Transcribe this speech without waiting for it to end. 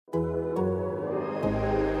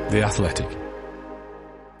The Athletic.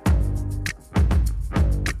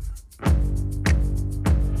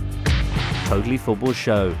 Totally Football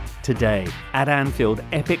Show. Today, at Anfield,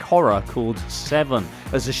 epic horror called Seven,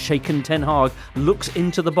 as a shaken Ten Hag looks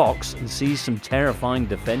into the box and sees some terrifying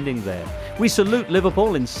defending there. We salute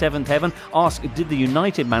Liverpool in seventh heaven, ask did the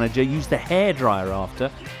United manager use the hairdryer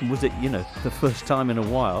after, and was it, the first time in a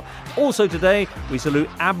while. Also today, we salute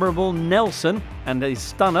admirable Nelson and his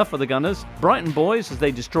stunner for the Gunners, Brighton boys as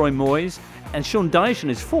they destroy Moyes, and Sean Dyche and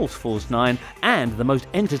his false 9, and the most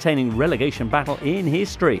entertaining relegation battle in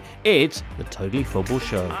history. It's the Totally Football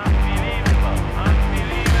Show.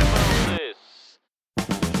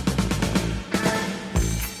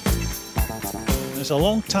 It's a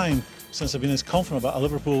long time since I've been as confident about a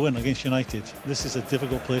Liverpool win against United. This is a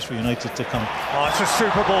difficult place for United to come. Oh, it's a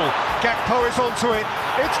super ball. Gakpo is onto it.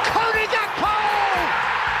 It's Cody Gakpo!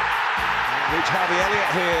 Reach Harvey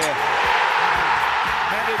Elliott here.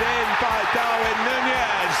 Headed in by Darwin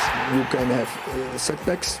Nunez. You can have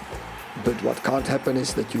setbacks, but what can't happen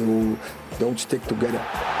is that you don't stick together.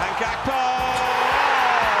 And Gakpo!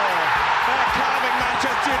 They're carving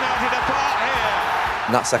Manchester United apart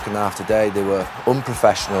here. In that second half today, they were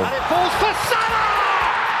unprofessional. And it falls for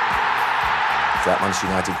Salah! That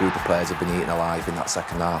Manchester United group of players have been eaten alive in that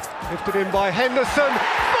second half. Lifted in by Henderson.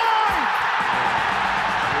 Fine!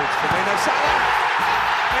 It's Firmino Salah.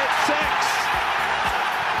 It's 6.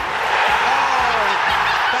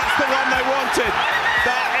 That's the one they wanted.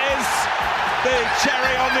 That is the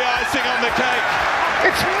cherry on the icing on the cake.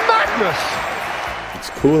 It's madness. It's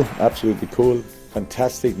cool, absolutely cool.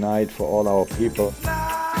 Fantastic night for all our people.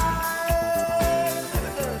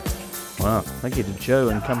 Wow, thank you to Joe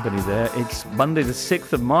and company there. It's Monday the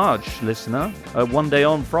 6th of March, listener. One day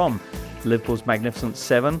on from Liverpool's magnificent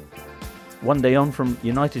 7. One day on from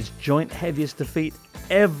United's joint heaviest defeat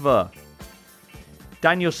ever.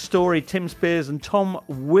 Daniel Storey, Tim Spears and Tom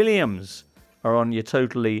Williams are on you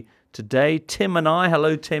totally today. Tim and I,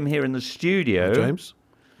 hello Tim, here in the studio. Hi, James.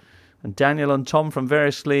 And Daniel and Tom from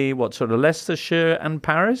variously, Leicestershire and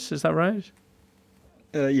Paris, is that right?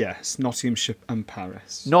 Yes, Nottinghamshire and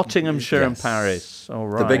Paris. Nottinghamshire and Paris, all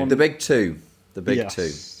right. The big two. The big Yes. two.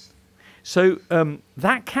 So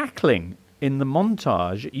that cackling in the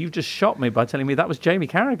montage, you've just shocked me by telling me that was Jamie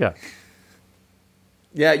Carragher.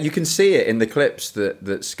 Yeah, you can see it in the clips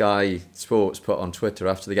that Sky Sports put on Twitter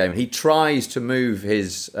after the game. He tries to move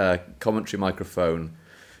his commentary microphone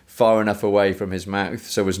far enough away from his mouth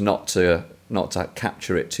so as not to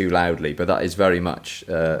capture it too loudly. But that is very much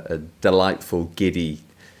a delightful, giddy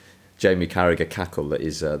Jamie Carragher cackle that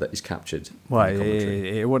is captured. Well,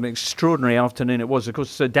 what an extraordinary afternoon it was. Of course,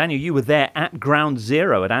 so Daniel, you were there at Ground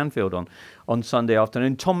Zero at Anfield on Sunday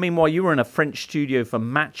afternoon. Tom, meanwhile, you were in a French studio for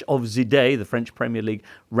Match of the Day, the French Premier League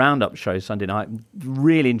roundup show Sunday night.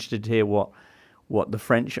 Really interested to hear what the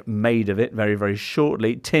French made of it very, very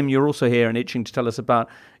shortly. Tim, you're also here and itching to tell us about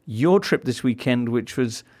your trip this weekend, which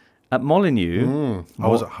was at Molineux. I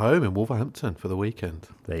was at home in Wolverhampton for the weekend.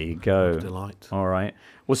 There you go. Delight. All right.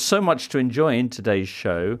 Well, so much to enjoy in today's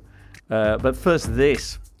show. But first,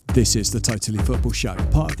 this. This is the Totally Football Show,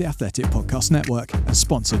 part of the Athletic Podcast Network and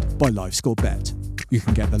sponsored by LiveScoreBet. You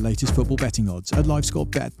can get the latest football betting odds at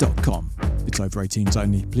livescorebet.com. It's over 18s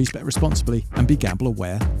only. Please bet responsibly and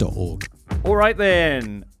begambleaware.org. All right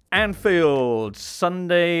then. Anfield,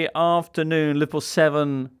 Sunday afternoon, Liverpool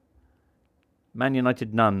 7, Man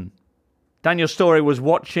United none. Daniel Storey was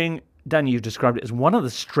watching. Daniel, you've described it as one of the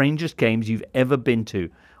strangest games you've ever been to.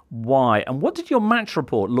 Why? And what did your match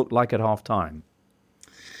report look like at half-time?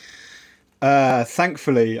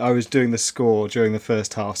 Thankfully, I was doing the score during the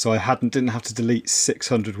first half, so I didn't have to delete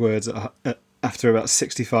 600 words after about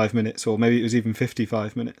 65 minutes, or maybe it was even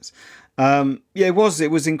 55 minutes. It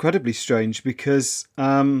was incredibly strange because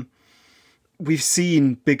we've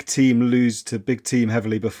seen big team lose to big team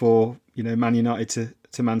heavily before. Man United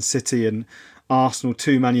to Man City and Arsenal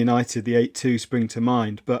to Man United, the 8-2 spring to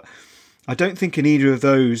mind. But I don't think in either of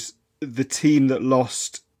those, the team that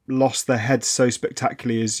lost their heads so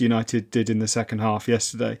spectacularly as United did in the second half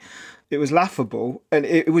yesterday. It was laughable, and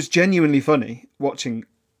it was genuinely funny watching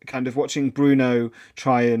Bruno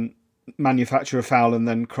try and manufacture a foul and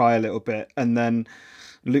then cry a little bit, and then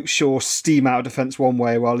Luke Shaw steam out of defence one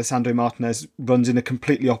way while Lisandro Martinez runs in a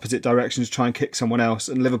completely opposite direction to try and kick someone else,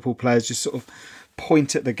 and Liverpool players just sort of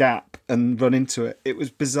point at the gap and run into it. It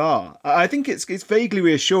was bizarre. I think it's vaguely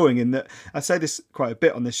reassuring in that, I say this quite a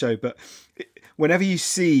bit on this show, but whenever you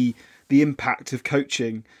see the impact of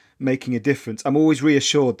coaching making a difference, I'm always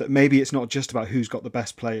reassured that maybe it's not just about who's got the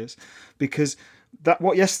best players, because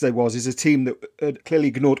what yesterday is a team that had clearly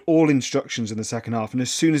ignored all instructions in the second half, and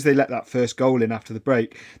as soon as they let that first goal in after the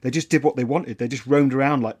break, they just did what they wanted. They just roamed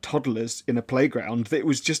around like toddlers in a playground. It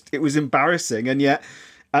was embarrassing, and yet,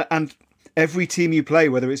 and every team you play,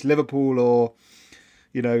 whether it's Liverpool or,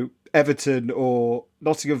 you know, Everton or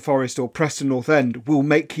Nottingham Forest or Preston North End, will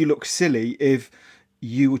make you look silly if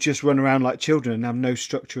you just run around like children and have no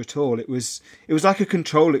structure at all. It was like a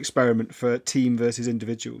control experiment for team versus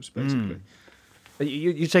individuals, basically.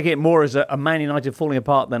 You take it more as a Man United falling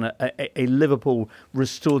apart than a Liverpool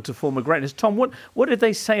restored to former greatness. Tom, what did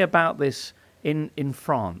they say about this in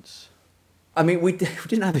France? I mean, we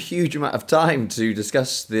didn't have a huge amount of time to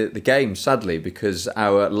discuss the game, sadly, because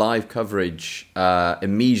our live coverage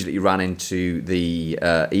immediately ran into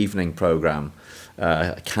the evening programme,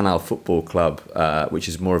 Canal Football Club, which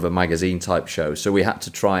is more of a magazine-type show. So we had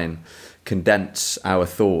to try and condense our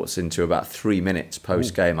thoughts into about 3 minutes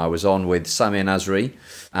post-game. I was on with Samir Nasri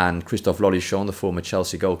and Christophe Lolichon, the former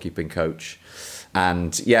Chelsea goalkeeping coach.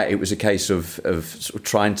 And yeah, it was a case of sort of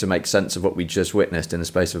trying to make sense of what we just witnessed in the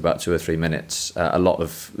space of about 2 or 3 minutes. A lot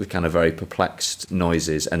of kind of very perplexed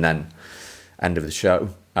noises, and then end of the show.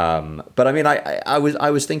 But I mean, I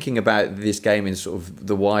was thinking about this game in sort of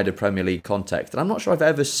the wider Premier League context, and I'm not sure I've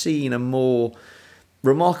ever seen a more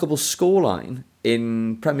remarkable scoreline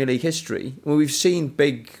in Premier League history. Well, we've seen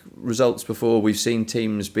big results before. We've seen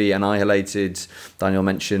teams be annihilated. Daniel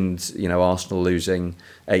mentioned, you know, Arsenal losing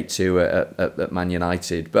 8-2 at Man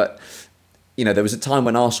United. But, you know, there was a time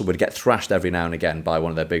when Arsenal would get thrashed every now and again by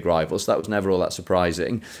one of their big rivals. So that was never all that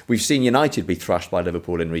surprising. We've seen United be thrashed by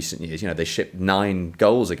Liverpool in recent years. You know, they shipped 9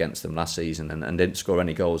 goals against them last season and didn't score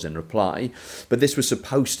any goals in reply. But this was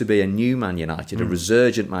supposed to be a new Man United, a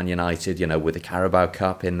resurgent Man United, you know, with the Carabao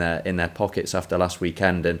Cup in their pockets after last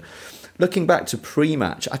weekend. And looking back to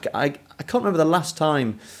pre-match, I can't remember the last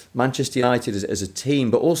time Manchester United as a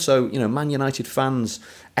team, but also, you know, Man United fans,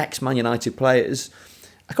 ex-Man United players,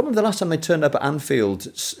 I can't remember the last time they turned up at Anfield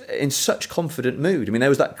in such confident mood. I mean, there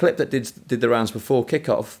was that clip that did the rounds before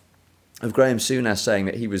kickoff of Graham Souness saying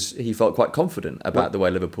that he felt quite confident about the way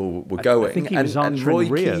Liverpool were going. I think he was answering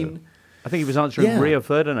Rio. I think he was answering Rio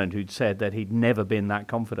Ferdinand, who'd said that he'd never been that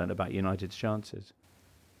confident about United's chances.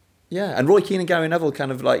 Yeah, and Roy Keane and Gary Neville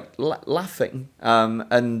kind of like laughing.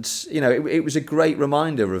 And, you know, it was a great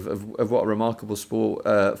reminder of what a remarkable sport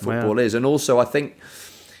football is. And also, I think,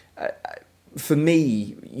 for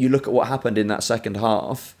me, you look at what happened in that second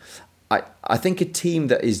half, I think a team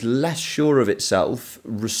that is less sure of itself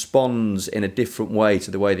responds in a different way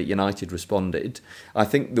to the way that United responded. I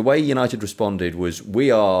think the way United responded was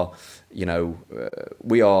we are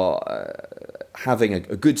having a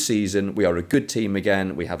good season. We are a good team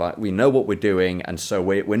again. We know what we're doing, and so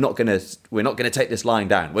we're not going to take this lying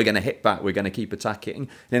down. We're going to hit back. We're going to keep attacking. And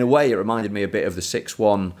in a way, it reminded me a bit of the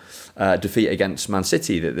 6-1 defeat against Man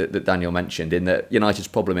City that Daniel mentioned. In that United's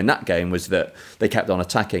problem in that game was that they kept on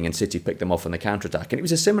attacking, and City picked them off on the counter-attack. And it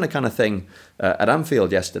was a similar kind of thing at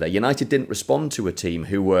Anfield yesterday. United didn't respond to a team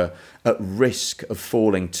who were at risk of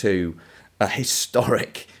falling to a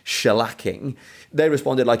historic shellacking. They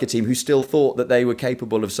responded like a team who still thought that they were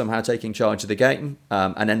capable of somehow taking charge of the game,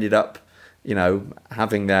 and ended up, you know,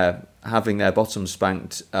 having their bottom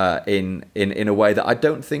spanked in a way that I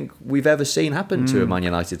don't think we've ever seen happen to a Man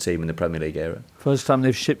United team in the Premier League era. First time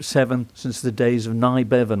they've shipped 7 since the days of Nye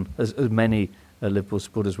Bevan, as many Liverpool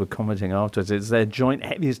supporters were commenting afterwards. It's their joint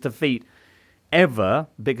heaviest defeat ever,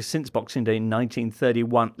 biggest since Boxing Day in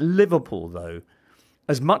 1931. Liverpool, though,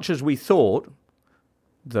 as much as we thought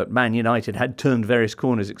that Man United had turned various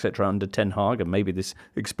corners, etc., under Ten Hag, and maybe this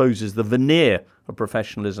exposes the veneer of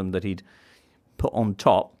professionalism that he'd put on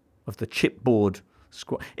top of the chipboard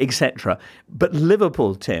squad, etc. But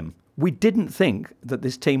Liverpool, Tim, we didn't think that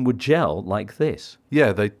this team would gel like this.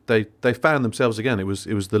 Yeah, they found themselves again. It was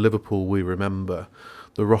the Liverpool we remember.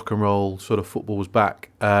 The rock and roll sort of football was back.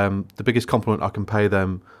 The biggest compliment I can pay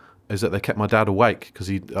them is that they kept my dad awake, because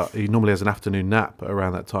he normally has an afternoon nap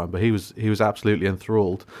around that time, but he was absolutely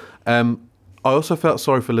enthralled. I also felt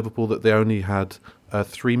sorry for Liverpool that they only had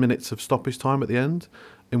 3 minutes of stoppage time at the end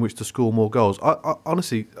in which to score more goals. I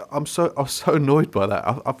honestly, I'm so annoyed by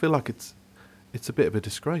that. I feel like it's a bit of a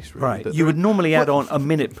disgrace, really. Right. You would normally add on a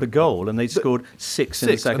minute per goal, and they scored 6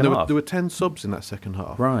 in the second half. There were 10 subs in that second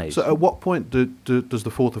half. Right. So at what point does the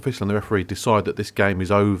fourth official and the referee decide that this game is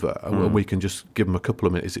over and we can just give them a couple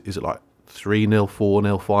of minutes? Is it like 3-0,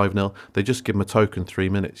 4-0, 5-0? They just give them a token 3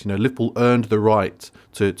 minutes. You know, Liverpool earned the right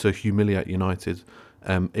to humiliate United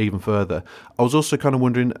even further. I was also kind of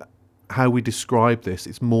wondering how we describe this.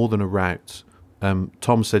 It's more than a rout.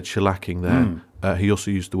 Tom said shellacking there. He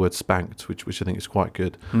also used the word spanked, which I think is quite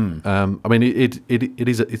good. I mean,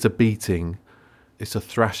 it's a beating, it's a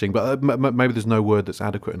thrashing, but maybe there's no word that's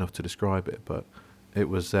adequate enough to describe it. But it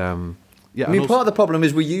was. Yeah, I mean, part of the problem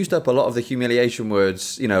is we used up a lot of the humiliation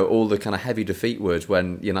words, all the kind of heavy defeat words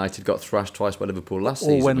when United got thrashed twice by Liverpool last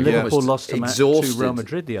season. Or when Liverpool lost to Real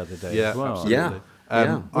Madrid the other day as well.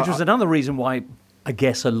 Absolutely. Which was another reason why I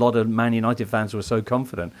guess a lot of Man United fans were so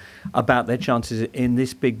confident about their chances in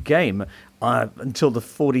this big game. Until the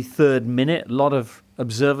 43rd minute, a lot of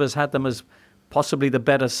observers had them as possibly the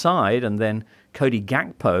better side, and then Cody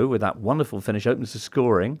Gakpo, with that wonderful finish, opens the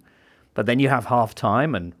scoring. But then you have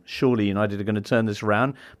half-time, and surely United are going to turn this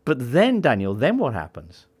around. But then, Daniel, then what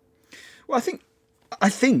happens? Well, I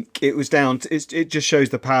think it was down to... It just shows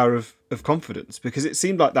the power of confidence, because it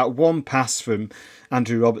seemed like that one pass from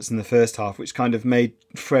Andrew Roberts in the first half, which kind of made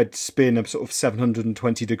Fred spin a sort of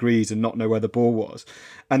 720 degrees and not know where the ball was.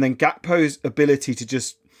 And then Gakpo's ability to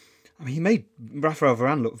just... I mean, he made Rafael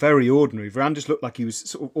Varane look very ordinary. Varane just looked like he was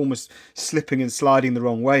sort of almost slipping and sliding the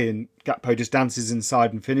wrong way, and Gakpo just dances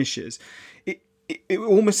inside and finishes. It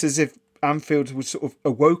almost as if Anfield was sort of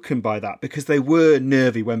awoken by that, because they were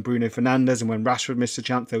nervy when Bruno Fernandes and when Rashford missed a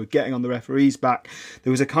chance. They were getting on the referee's back. There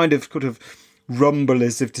was a kind of rumble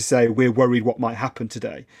as if to say, we're worried what might happen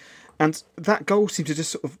today. And that goal seemed to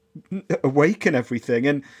just sort of awaken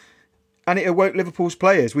everything. And it awoke Liverpool's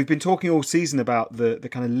players. We've been talking all season about the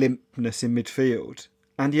kind of limpness in midfield.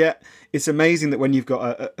 And yet it's amazing that when you've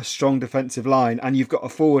got a strong defensive line and you've got a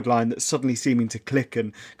forward line that's suddenly seeming to click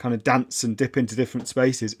and kind of dance and dip into different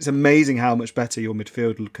spaces, it's amazing how much better your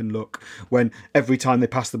midfield can look when every time they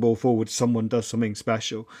pass the ball forward, someone does something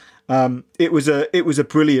special. It was a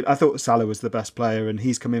brilliant... I thought Salah was the best player, and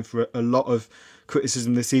he's come in for a lot of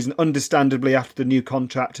criticism this season, understandably after the new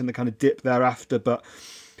contract and the kind of dip thereafter, but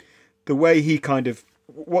the way he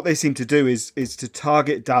what they seem to do is to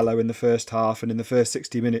target Dalot in the first half and in the first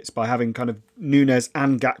 60 minutes by having kind of Núñez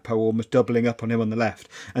and Gakpo almost doubling up on him on the left,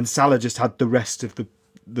 and Salah just had the rest of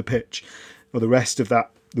the pitch, or the rest of the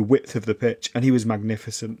width of the pitch, and he was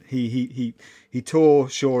magnificent. He tore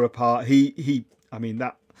Shaw apart. I mean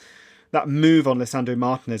that move on Lisandro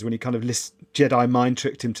Martinez when he kind of Jedi mind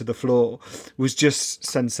tricked him to the floor was just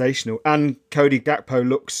sensational. And Cody Gakpo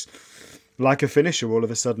looks like a finisher all of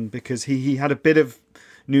a sudden, because he had a bit of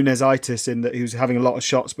Núñez-itis in that he was having a lot of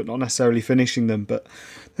shots but not necessarily finishing them, but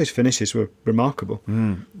those finishes were remarkable.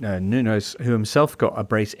 Núñez, who himself got a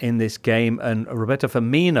brace in this game, and Roberto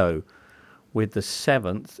Firmino with the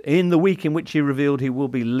 7th in the week in which he revealed he will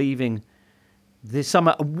be leaving this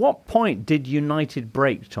summer. At what point did United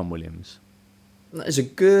break, Tom Williams? That is a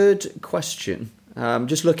good question.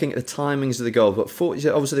 Just looking at the timings of the goal, but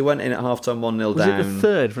obviously they went in at half-time 1-0 down. Was it the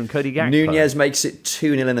third from Cody Gakpo? Núñez makes it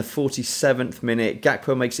 2-0 in the 47th minute.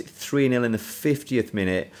 Gakpo makes it 3-0 in the 50th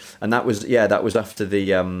minute, and that was after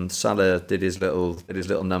the Salah did his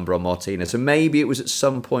little number on Martinez. So maybe it was at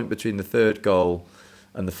some point between the third goal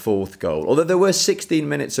and the fourth goal. Although there were 16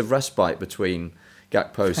 minutes of respite between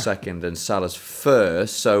Gakpo's second and Salah's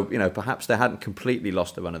first, so perhaps they hadn't completely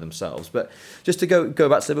lost the run of themselves. But just to go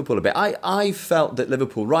back to Liverpool a bit, I felt that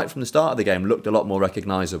Liverpool right from the start of the game looked a lot more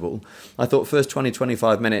recognisable. I thought first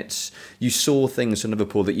 20-25 minutes you saw things from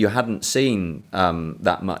Liverpool that you hadn't seen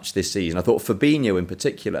that much this season. I thought Fabinho in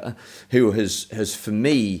particular, who has for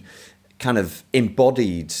me kind of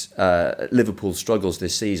embodied Liverpool's struggles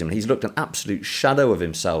this season. He's looked an absolute shadow of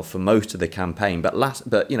himself for most of the campaign. But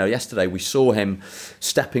yesterday we saw him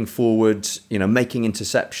stepping forward, making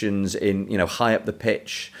interceptions in high up the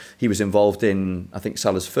pitch. He was involved in, I think,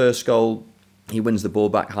 Salah's first goal. He wins the ball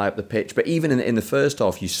back high up the pitch. But even in the first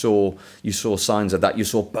half, you saw signs of that. You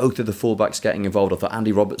saw both of the fullbacks getting involved. I thought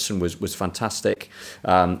Andy Robertson was fantastic.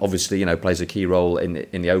 Obviously, plays a key role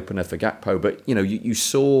in the opener for Gakpo. But you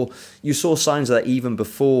saw signs of that even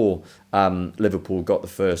before Liverpool got the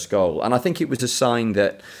first goal. And I think it was a sign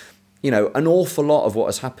that an awful lot of what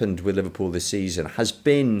has happened with Liverpool this season has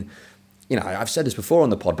been. I've said this before on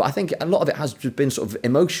the pod, but I think a lot of it has been sort of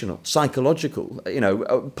emotional, psychological,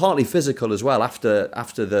 partly physical as well. After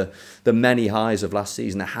the many highs of last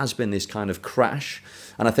season, there has been this kind of crash.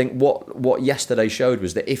 And I think what yesterday showed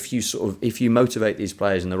was that if you motivate these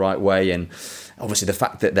players in the right way, and obviously the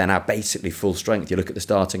fact that they're now basically full strength, you look at the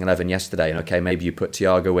starting 11 yesterday, and okay, maybe you put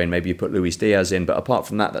Thiago in, maybe you put Luis Diaz in, but apart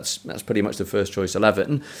from that, that's pretty much the first choice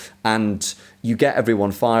 11, and you get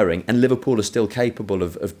everyone firing, and Liverpool are still capable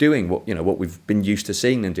of doing what we've been used to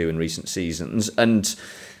seeing them do in recent seasons. And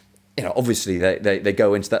obviously they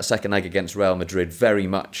go into that second leg against Real Madrid very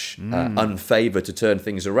much unfavoured to turn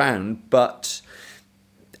things around, but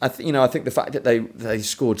I think the fact that they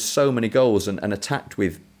scored so many goals and attacked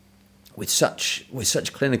with with such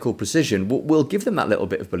clinical precision will give them that little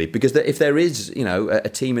bit of belief, because if there is a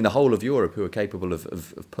team in the whole of Europe who are capable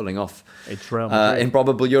of pulling off it's Real Madrid.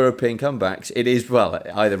 Improbable European comebacks, it is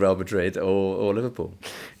either Real Madrid or Liverpool.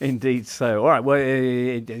 Indeed so. All right,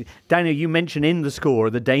 well, Daniel, you mentioned in the score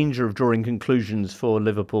the danger of drawing conclusions for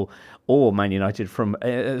Liverpool or Man United from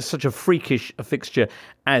such a freakish fixture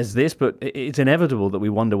as this, but it's inevitable that we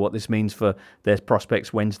wonder what this means for their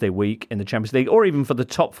prospects Wednesday week in the Champions League, or even for the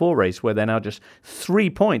top four race, where they're now just 3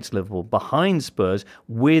 points, Liverpool, behind Spurs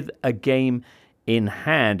with a game in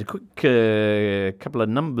hand. A quick couple of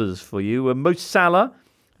numbers for you. Mo Salah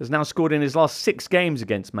has now scored in his last 6 games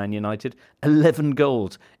against Man United, 11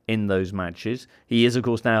 goals in those matches. He is, of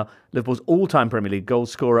course, now Liverpool's all-time Premier League goal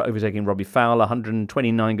scorer, overtaking Robbie Fowler,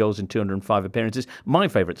 129 goals in 205 appearances. My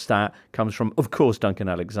favourite stat comes from, of course, Duncan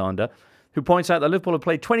Alexander, who points out that Liverpool have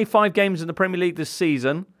played 25 games in the Premier League this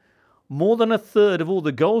season. More than a third of all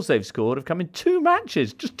the goals they've scored have come in 2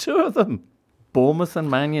 matches, just 2 of them. Bournemouth and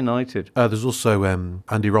Man United. There's also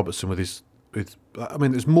Andy Robertson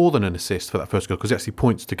there's more than an assist for that first goal, because he actually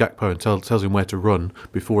points to Gakpo and tells him where to run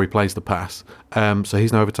before he plays the pass. So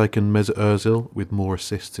he's now overtaken Mesut Ozil with more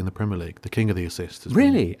assists in the Premier League. The king of the assists.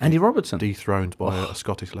 Really? Andy Robertson? Dethroned by a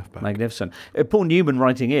Scottish left-back. Magnificent. Paul Newman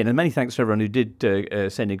writing in, and many thanks to everyone who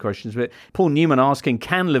did send in questions, but Paul Newman asking,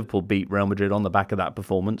 can Liverpool beat Real Madrid on the back of that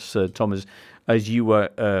performance? Thomas, as you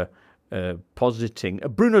were positing.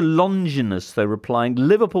 Bruno Longinus, though, replying,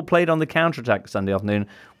 Liverpool played on the counter-attack Sunday afternoon,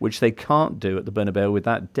 which they can't do at the Bernabeu with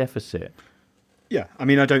that deficit. Yeah, I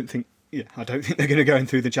mean, I don't think they're going to go in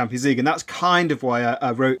through the Champions League, and that's kind of why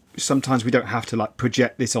I wrote, sometimes we don't have to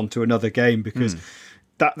project this onto another game, because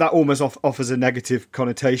that almost offers a negative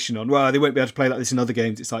connotation on, well, they won't be able to play like this in other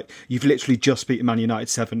games. It's like, you've literally just beaten Man United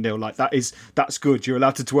 7-0. That's good. You're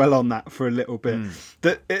allowed to dwell on that for a little bit.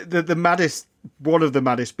 The maddest, one of the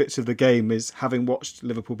maddest bits of the game is, having watched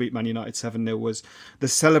Liverpool beat Man United 7-0, was the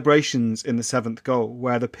celebrations in the 7th goal,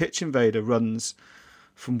 where the pitch invader runs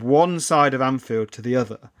from one side of Anfield to the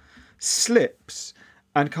other, slips,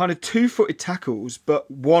 and kind of 2-footed tackles,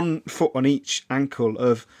 but 1 foot on each ankle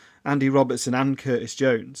of Andy Robertson and Curtis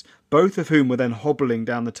Jones, both of whom were then hobbling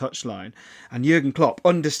down the touchline. And Jurgen Klopp,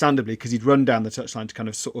 understandably, because he'd run down the touchline to kind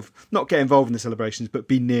of sort of not get involved in the celebrations, but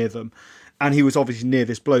be near them. And he was obviously near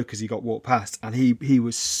this bloke as he got walked past, and he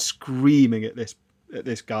was screaming at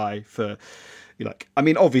this guy for, I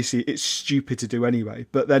mean, obviously it's stupid to do anyway,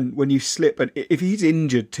 but then when you slip, and if he's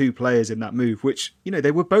injured 2 players in that move, which,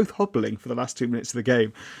 they were both hobbling for the last 2 minutes of the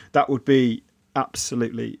game, that would be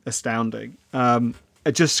absolutely astounding.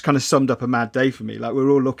 It just kind of summed up a mad day for me. We were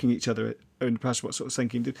all looking at each other in the press, sort of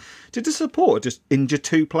thinking, did the supporter just injure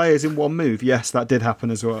 2 players in one move? Yes, that did happen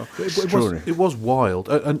as well. It was wild,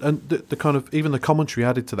 and the kind of, even the commentary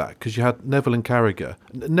added to that, because you had Neville and Carragher.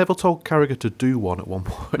 Neville told Carragher to do one at one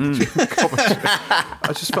point.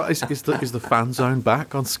 I just felt, is the fan zone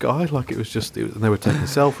back on Sky? It was just, and they were taking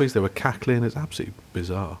selfies, they were cackling. It's absolutely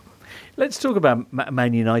bizarre. Let's talk about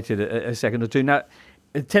Man United a second or two now.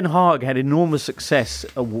 Ten Hag had enormous success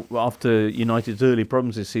after United's early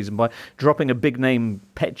problems this season by dropping a big-name,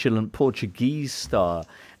 petulant Portuguese star.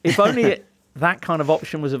 If only that kind of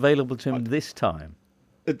option was available to him this time.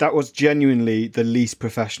 That was genuinely the least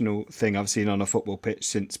professional thing I've seen on a football pitch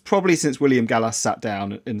since William Gallas sat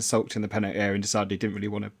down and sulked in the penalty area and decided he didn't really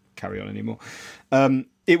want to carry on anymore.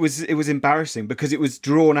 It was embarrassing because it was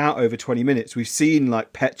drawn out over 20 minutes. We've seen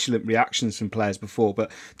petulant reactions from players before,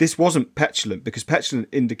 but this wasn't petulant, because petulant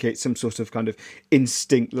indicates some sort of kind of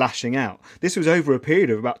instinct lashing out. This was over a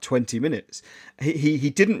period of about 20 minutes. He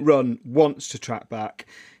didn't run once to track back.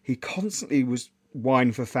 He constantly was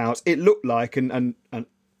whining for fouls. It looked like, and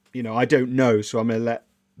I don't know, so I'm going to let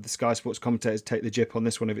the Sky Sports commentators take the jip on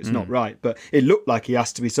this one if it's not right, but it looked like he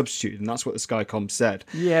has to be substituted, and that's what the Sky Com said.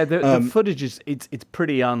 Yeah, the footage is it's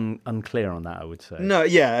pretty unclear on that, I would say. No,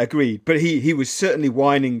 yeah, agreed. But he was certainly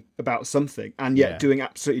whining about something and yet doing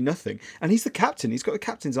absolutely nothing. And he's the captain. He's got the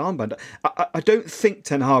captain's armband. I don't think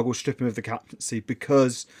Ten Hag will strip him of the captaincy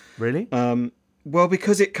because... Really? Well,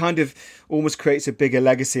 because it kind of almost creates a bigger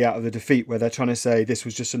legacy out of the defeat, where they're trying to say this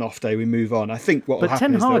was just an off day, we move on. I think what will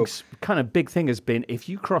happen is... But Ten Hag's kind of big thing has been, if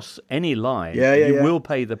you cross any line, you will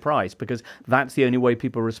pay the price, because that's the only way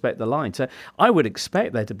people respect the line. So I would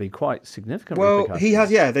expect there to be quite significant repercussions. He has,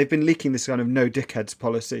 they've been leaking this kind of no dickheads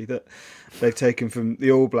policy that they've taken from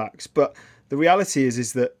the All Blacks. But the reality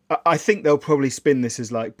is that I think they'll probably spin this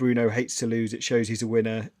as Bruno hates to lose, it shows he's a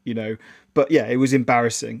winner, But yeah, it was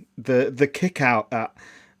embarrassing. The kick out at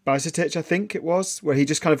Bajcetic, I think it was, where he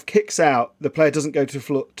just kind of kicks out, the player doesn't go to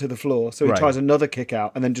the floor, so he tries another kick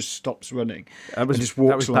out and then just stops running and just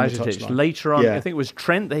walks along the touchline. Later on, I think it was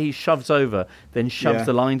Trent that he shoves over, then shoves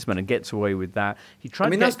the linesman and gets away with that. He tried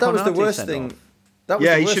to get that was the worst sent thing. off. That was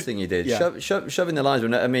the worst thing he did, shoving the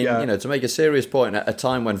linesman. I mean, to make a serious point at a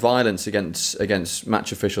time when violence against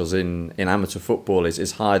match officials in amateur football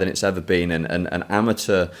is higher than it's ever been, and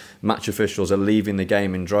amateur match officials are leaving the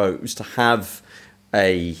game in droves, to have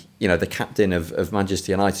the captain of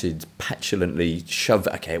Manchester United petulantly shove.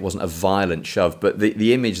 Okay, it wasn't a violent shove, but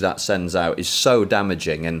the image that sends out is so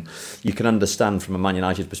damaging, and you can understand from a Man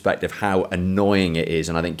United perspective how annoying it is.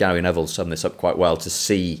 And I think Gary Neville summed this up quite well, to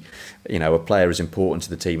see, a player as important to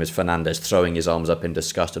the team as Fernandes throwing his arms up in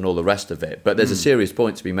disgust and all the rest of it. But there's a serious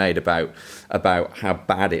point to be made about how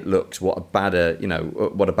bad it looks, what a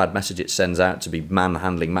bad message it sends out to be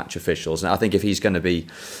manhandling match officials. And I think if he's going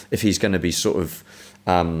to be sort of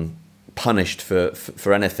punished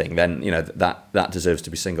for anything, then that deserves to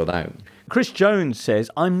be singled out. Chris Jones says,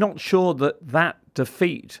 I'm not sure that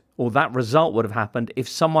defeat or that result would have happened if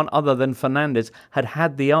someone other than Fernandes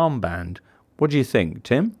had the armband. What do you think,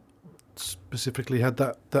 Tim? Specifically had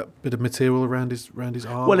that bit of material around his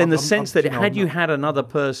arm. Well, in the sense that had you had another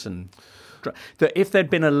person, that if there'd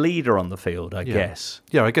been a leader on the field, I guess.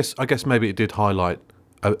 Yeah, I guess maybe it did highlight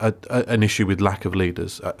an issue with lack of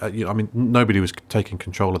leaders. Nobody was taking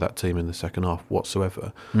control of that team in the second half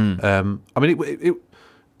whatsoever. There's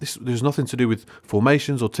nothing to do with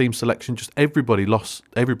formations or team selection. Just everybody lost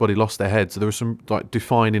their heads. So there were some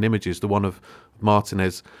defining images. The one of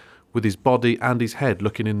Martinez with his body and his head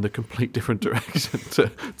looking in the complete different direction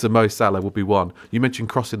to Mo Salah would be one. You mentioned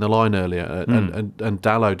crossing the line earlier, and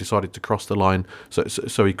Dalot decided to cross the line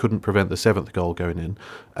so he couldn't prevent the 7th goal going in.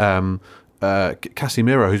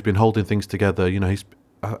 Casemiro, who's been holding things together, he's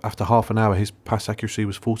after half an hour his pass accuracy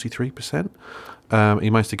was 43%. He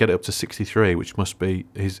managed to get it up to 63, which must be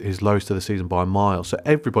his lowest of the season by a mile. So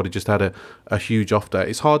everybody just had a huge off day.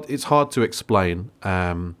 It's hard to explain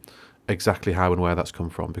exactly how and where that's come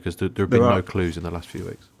from, because there have been no clues in the last few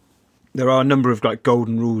weeks. There are a number of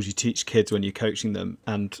golden rules you teach kids when you're coaching them,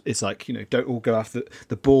 and it's don't all go after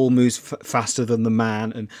the ball moves faster than the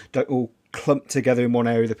man, and don't all clump together in one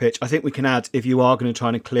area of the pitch. I think we can add, if you are going to try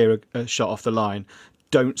and clear a shot off the line,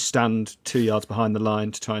 don't stand 2 yards behind the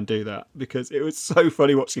line to try and do that, because it was so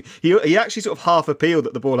funny watching. He actually sort of half appealed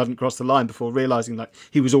that the ball hadn't crossed the line before realising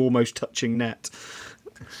he was almost touching net.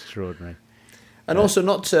 Extraordinary. And also,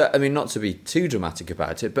 not to be too dramatic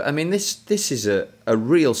about it, but this is a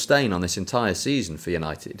real stain on this entire season for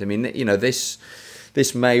United.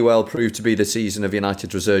 This may well prove to be the season of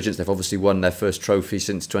United's resurgence. They've obviously won their first trophy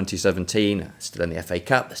since 2017. Still in the FA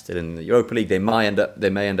Cup, they're still in the Europa League. They may end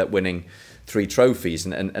up winning 3 trophies,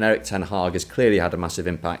 and Erik ten Hag has clearly had a massive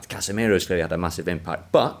impact. Casemiro has clearly had a massive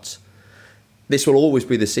impact, but this will always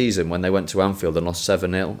be the season when they went to Anfield and lost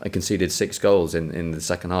 7-0 and conceded 6 goals in the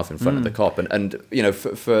second half in front of the Kop. And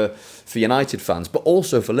for United fans, but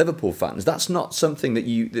also for Liverpool fans, that's not something that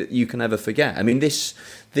you can ever forget.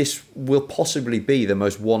 This will possibly be the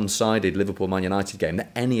most one-sided Liverpool-Man United game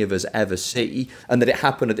that any of us ever see, and that it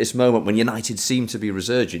happened at this moment when United seem to be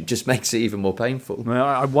resurgent just makes it even more painful. Well,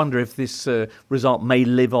 I wonder if this result may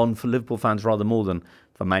live on for Liverpool fans rather more than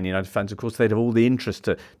for Man United fans. Of course, they'd have all the interest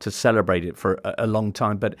to celebrate it for a long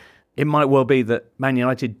time, but it might well be that Man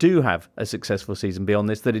United do have a successful season beyond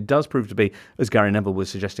this, that it does prove to be, as Gary Neville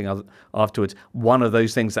was suggesting afterwards, one of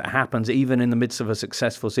those things that happens even in the midst of a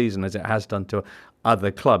successful season, as it has done to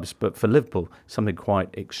other clubs. But for Liverpool, something quite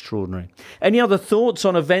extraordinary. Any other thoughts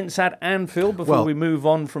on events at Anfield before we move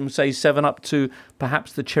on from, say, 7-Up to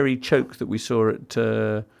perhaps the cherry choke that we saw at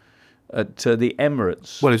the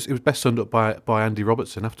Emirates? Well, it was best summed up by Andy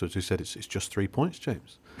Robertson afterwards, who said it's just 3 points,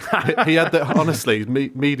 James. He had honestly,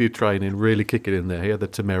 media training really kicking in there. He had the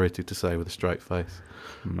temerity to say with a straight face.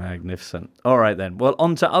 Magnificent. All right then. Well,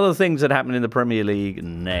 on to other things that happened in the Premier League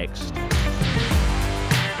next.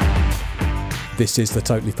 This is the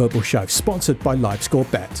Totally Football Show, sponsored by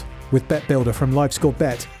LiveScoreBet. With Bet Builder from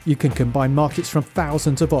LiveScoreBet, you can combine markets from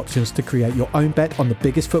thousands of options to create your own bet on the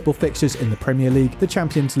biggest football fixtures in the Premier League, the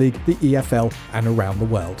Champions League, the EFL, and around the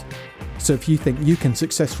world. So if you think you can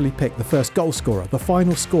successfully pick the first goal scorer, the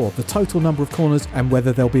final score, the total number of corners, and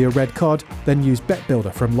whether there'll be a red card, then use Bet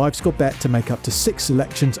Builder from LiveScoreBet to make up to 6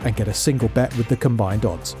 selections and get a single bet with the combined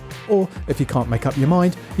odds. Or, if you can't make up your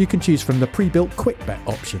mind, you can choose from the pre-built quick bet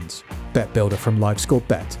options. Bet Builder from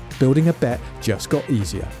LiveScoreBet. Building a bet just got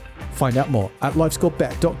easier. Find out more at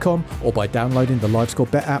livescorebet.com or by downloading the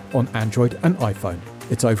LiveScoreBet app on Android and iPhone.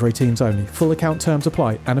 It's over 18s only. Full account terms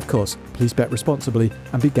apply. And of course, please bet responsibly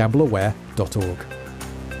and be gambleaware.org.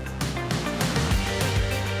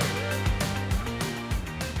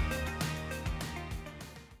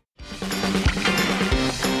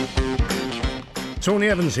 Tony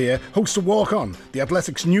Evans here, host of Walk On, the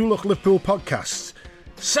Athletics' New Look Liverpool podcast.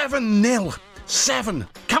 7-0. 7.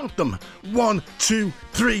 Count them. 1, 2,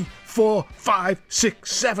 3, 4, 5,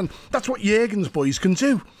 6, 7. That's what Jurgen's boys can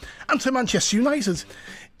do. And to Manchester United.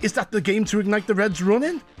 Is that the game to ignite the Reds'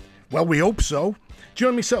 run-in? Well, we hope so.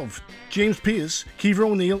 Join myself, James Pearce, Kiefer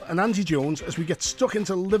O'Neill and Andy Jones as we get stuck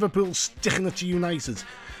into Liverpool sticking it to United.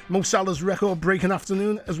 Mo Salah's record-breaking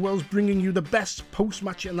afternoon, as well as bringing you the best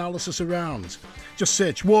post-match analysis around. Just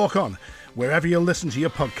search Walk On wherever you listen to your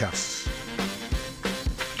podcasts.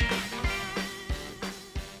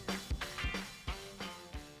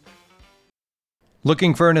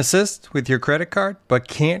 Looking for an assist with your credit card, but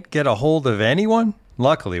can't get a hold of anyone?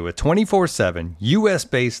 Luckily, with 24/7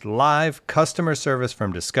 US-based live customer service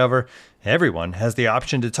from Discover, everyone has the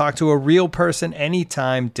option to talk to a real person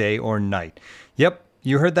anytime, day or night. Yep,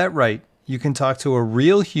 you heard that right. You can talk to a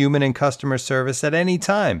real human in customer service at any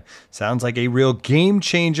time. Sounds like a real game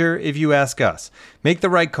changer if you ask us. Make the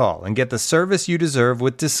right call and get the service you deserve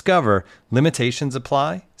with Discover. Limitations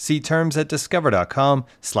apply. See terms at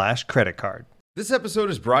discover.com/creditcard. This episode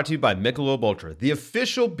is brought to you by Michelob Ultra, the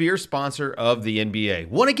official beer sponsor of the NBA.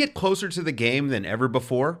 Want to get closer to the game than ever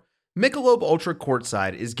before? Michelob Ultra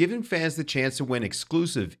Courtside is giving fans the chance to win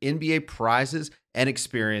exclusive NBA prizes and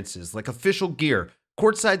experiences like official gear,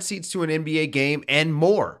 courtside seats to an NBA game, and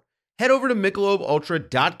more. Head over to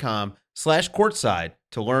MichelobUltra.com/courtside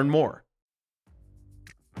to learn more.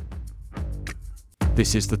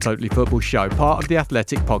 This is the Totally Football Show, part of the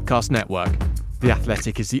Athletic Podcast Network. The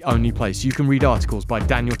Athletic is the only place you can read articles by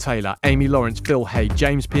Daniel Taylor, Amy Lawrence, Phil Hay,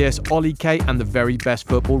 James Pearce, Ollie Kay, and the very best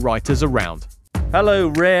football writers around. Hello,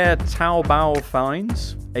 Rare Taobao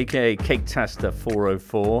Finds, aka Cake Taster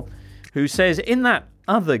 404, who says, in that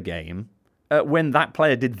other game, when that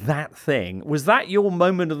player did that thing, was that your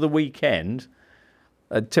moment of the weekend?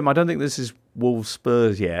 Tim, I don't think this is Wolves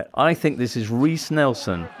Spurs yet. I think this is Reiss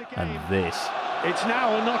Nelson and this. It's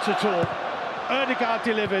now or not at all. Ødegaard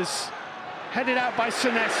delivers. Headed out by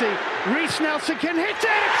Senesi. Reiss Nelson can hit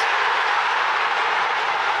it!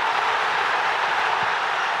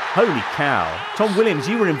 Holy cow. Tom Williams,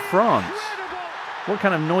 you were in France. What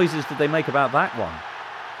kind of noises did they make about that one?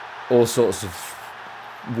 All sorts of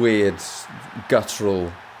weird,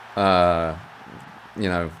 guttural, Gallicness.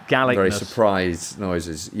 very surprised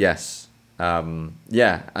noises. Yes.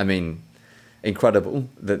 Yeah, I mean, incredible.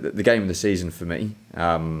 The game of the season for me.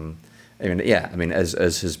 As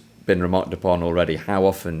has been remarked upon already, how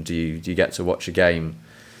often do you get to watch a game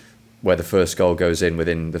where the first goal goes in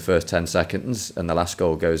within the first 10 seconds and the last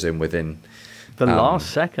goal goes in within the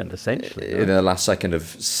last second, essentially, in the last second of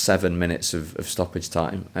 7 minutes of stoppage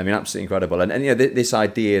time? I mean, absolutely incredible. And this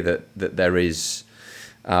idea that there is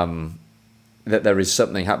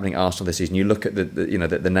something happening at Arsenal this season. You look at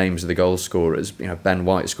the names of the goal scorers. Ben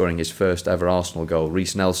White scoring his first ever Arsenal goal.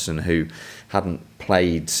 Reiss Nelson, who hadn't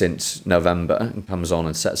played since November, comes on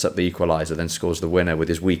and sets up the equaliser, then scores the winner with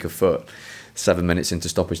his weaker foot 7 minutes into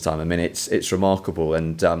stoppage time. I mean, it's remarkable,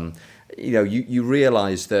 and you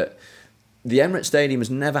realise that the Emirates Stadium has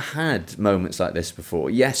never had moments like this before.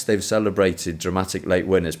 Yes, they've celebrated dramatic late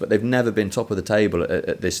winners, but they've never been top of the table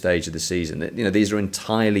at this stage of the season. These are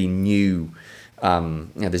entirely new.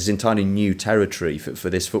 This is entirely new territory for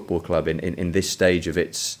this football club in this stage of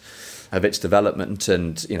its development.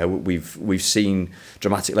 And we've seen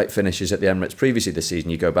dramatic late finishes at the Emirates previously this season.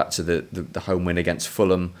 You go back to the home win against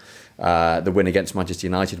Fulham, the win against Manchester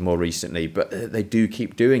United more recently, but they do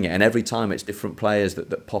keep doing it, and every time it's different players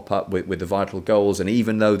that pop up with the vital goals. And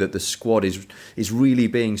even though that the squad is really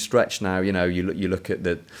being stretched now, you look at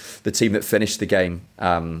the team that finished the game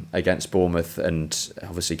against Bournemouth, and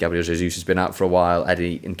obviously Gabriel Jesus has been out for a while,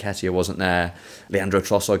 Eddie Nketiah wasn't there, Leandro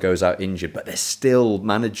Trossard goes out injured, but they're still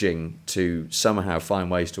managing to somehow find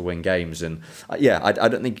ways to win games. And I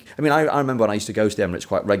don't think, I remember when I used to go to the Emirates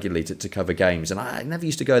quite regularly to cover games, and I never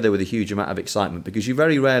used to go there with a huge amount of excitement because you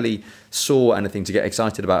very rarely saw anything to get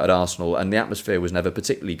excited about at Arsenal, and the atmosphere was never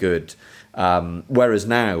particularly good. Whereas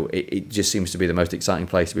now it just seems to be the most exciting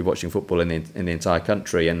place to be watching football in the entire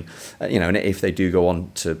country. And and if they do go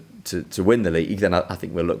on to win the league, then I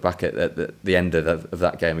think we'll look back at the end of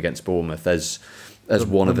that game against Bournemouth as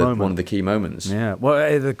one of the key moments. Yeah.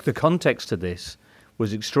 Well, the context to this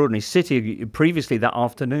was extraordinary. City previously that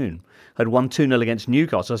afternoon had won 2-0 against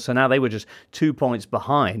Newcastle, so now they were just 2 points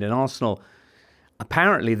behind, and Arsenal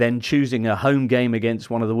apparently then choosing a home game against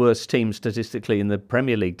one of the worst teams statistically in the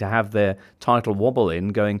Premier League to have their title wobble in,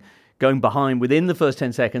 going behind within the first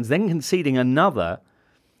 10 seconds, then conceding another,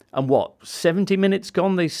 and 70 minutes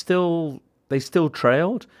gone, they still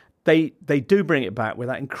trailed. They do bring it back with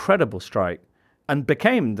that incredible strike. and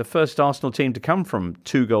became the first Arsenal team to come from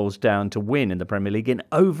 2 goals down to win in the Premier League in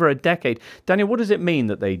over a decade. Daniel, what does it mean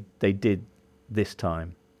that they did this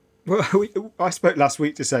time? Well, I spoke last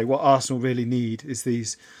week to say what Arsenal really need is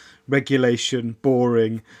these regulation,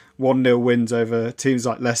 boring 1-0 wins over teams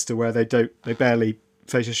like Leicester where they barely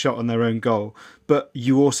face a shot on their own goal. But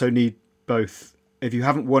you also need both. If you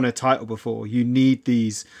haven't won a title before, you need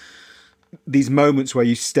these moments where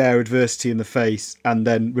you stare adversity in the face and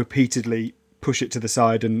then repeatedly push it to the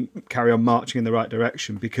side and carry on marching in the right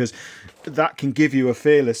direction, because that can give you a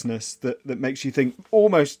fearlessness that makes you think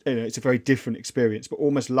almost, it's a very different experience, but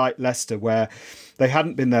almost like Leicester where they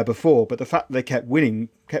hadn't been there before, but the fact that they kept winning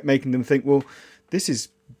kept making them think, well, this is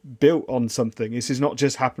built on something. This is not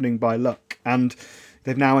just happening by luck. And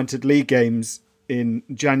they've now entered league games in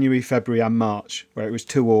January, February and March, where it was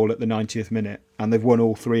 2-2 at the 90th minute, and they've won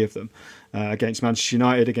all 3 of them. Against Manchester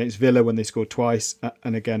United, against Villa when they scored twice,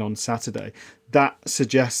 and again on Saturday. That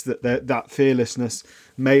suggests that that fearlessness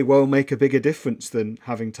may well make a bigger difference than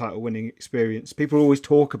having title-winning experience. People always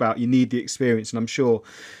talk about you need the experience, and I'm sure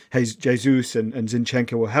Jesus and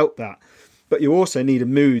Zinchenko will help that. But you also need a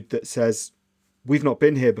mood that says, we've not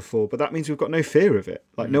been here before, but that means we've got no fear of it.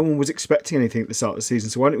 Like, no one was expecting anything at the start of the season,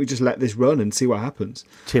 so why don't we just let this run and see what happens?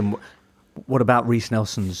 Tim, what about Reiss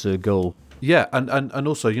Nelson's goal? Yeah, and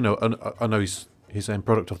also, I know his end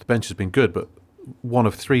product off the bench has been good, but one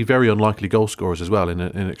of 3 very unlikely goal scorers as well in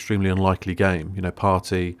an extremely unlikely game.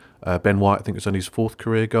 Partey, Ben White, I think it was only his 4th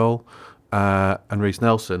career goal, and Reiss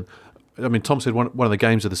Nelson. I mean, Tom said one of the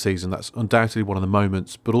games of the season, that's undoubtedly one of the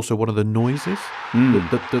moments, but also one of the noises.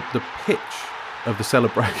 The pitch of the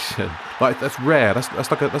celebration, like, that's rare. That's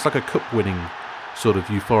like a cup winning sort of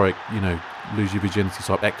euphoric, lose your virginity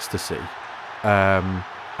type ecstasy.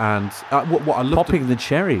 And what I love, popping the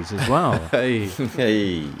cherries as well. hey,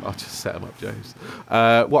 I'll just set them up, James.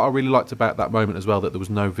 What I really liked about that moment as well, that there was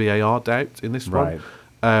no VAR doubt in this one.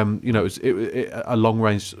 It was a long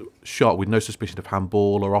range shot with no suspicion of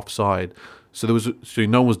handball or offside. So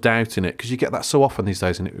no one was doubting it, because you get that so often these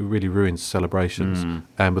days, and it really ruins celebrations.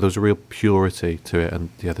 But there was a real purity to it, and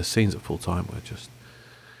the scenes at full time were just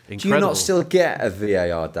incredible. Do you not still get a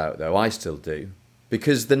VAR doubt though? I still do.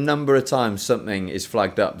 Because the number of times something is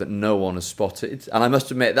flagged up that no one has spotted. And I must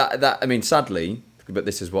admit that I mean, sadly, but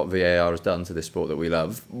this is what VAR has done to this sport that we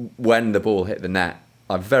love, when the ball hit the net,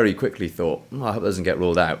 I very quickly thought, I hope it doesn't get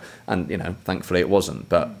ruled out. And, thankfully it wasn't.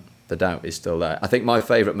 But the doubt is still there. I think my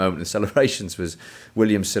favourite moment in celebrations was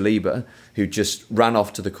William Saliba, who just ran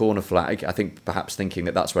off to the corner flag, I think perhaps thinking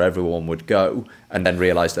that that's where everyone would go, and then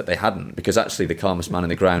realised that they hadn't, because actually the calmest man in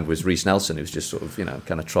the ground was Reiss Nelson, who was just sort of,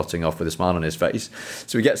 kind of trotting off with a smile on his face.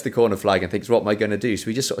 So he gets to the corner flag and thinks, what am I going to do? So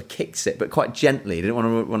he just sort of kicks it, but quite gently. He didn't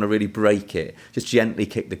want to really break it. Just gently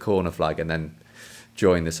kick the corner flag and then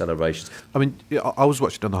join the celebrations. I mean, I was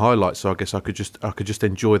watching on the highlights, so I guess I could just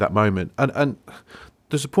enjoy that moment. And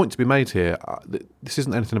there's a point to be made here. This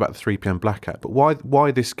isn't anything about the 3 p.m. blackout, but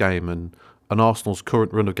why this game and Arsenal's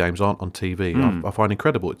current run of games aren't on TV, I find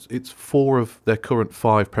incredible. It's 4 of their current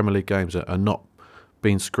 5 Premier League games are not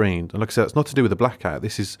being screened. And like I said, it's not to do with the blackout.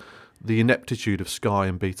 This is the ineptitude of Sky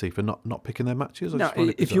and BT for not picking their matches. Now,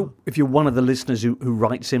 if you're one of the listeners who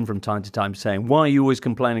writes in from time to time saying, why are you always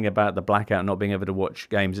complaining about the blackout and not being able to watch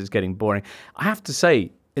games, it's getting boring, I have to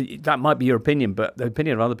say, that might be your opinion, but the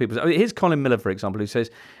opinion of other people. Here's Colin Miller, for example, who says,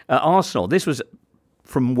 Arsenal, this was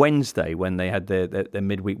from Wednesday when they had their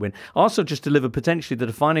midweek win. Arsenal just delivered potentially the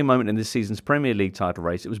defining moment in this season's Premier League title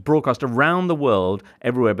race. It was broadcast around the world,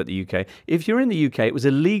 everywhere but the UK. If you're in the UK, it was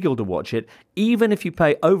illegal to watch it, even if you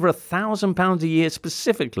pay over £1,000 a year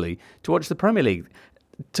specifically to watch the Premier League.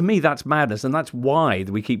 To me, that's madness, and that's why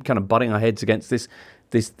we keep kind of butting our heads against this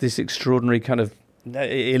extraordinary kind of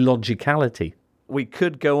illogicality. We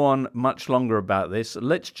could go on much longer about this.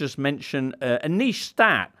 Let's just mention a niche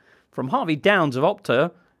stat from Harvey Downs of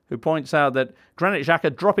Opta, who points out that Granit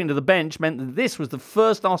Xhaka dropping to the bench meant that this was the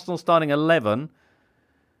first Arsenal starting 11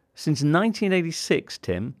 since 1986,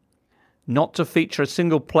 Tim, not to feature a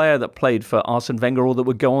single player that played for Arsene Wenger or that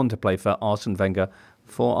would go on to play for Arsene Wenger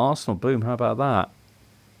for Arsenal. Boom, how about that?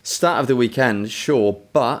 Start of the weekend, sure,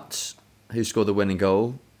 but who scored the winning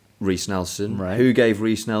goal? Reiss Nelson. Right. Who gave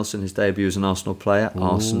Reiss Nelson his debut as an Arsenal player?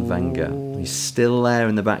 Arsene Wenger. He's still there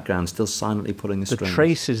in the background, still silently pulling the strings. The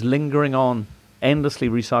trace is lingering on, endlessly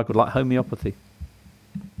recycled like homeopathy.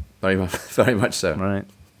 Very much so. Right.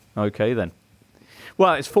 Okay, then.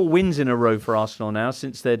 Well, it's 4 wins in a row for Arsenal now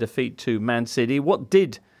since their defeat to Man City. What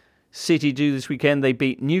did City do this weekend? They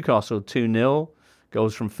beat Newcastle 2-0.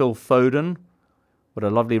 Goals from Phil Foden. What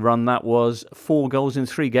a lovely run that was. 4 goals in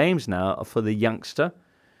 3 games now for the youngster.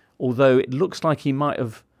 Although it looks like he might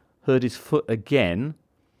have hurt his foot again.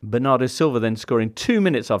 Bernardo Silva then scoring 2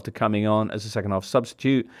 minutes after coming on as a second-half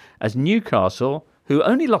substitute, as Newcastle, who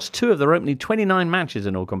only lost 2 of their opening 29 matches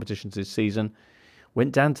in all competitions this season,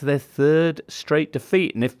 went down to their 3rd straight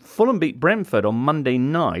defeat. And if Fulham beat Brentford on Monday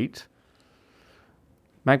night,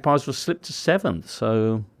 Magpies will slip to 7th.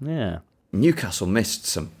 So, yeah. Newcastle missed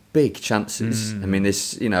some big chances. I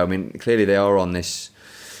mean, clearly they are on this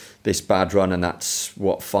bad run, and that's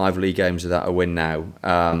 5 league games without a win now.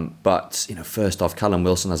 But first off, Callum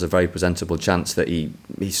Wilson has a very presentable chance that he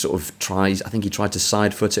sort of tries. I think he tried to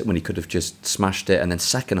side foot it when he could have just smashed it, and then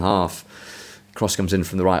second half, cross comes in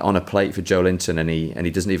from the right on a plate for Joe Linton, and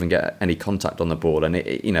he doesn't even get any contact on the ball, and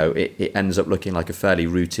it ends up looking like a fairly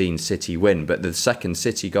routine City win. But the second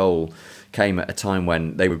City goal came at a time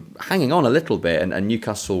when they were hanging on a little bit, and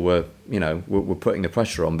Newcastle were putting the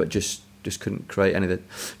pressure on, but just couldn't take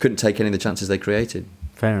any of the chances they created.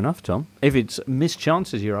 Fair enough, Tom. If it's missed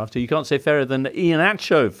chances you're after, you can't say fairer than Ian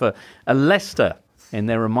Acho for Leicester in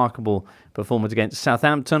their remarkable performance against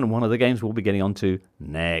Southampton, one of the games we'll be getting on to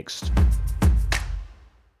next.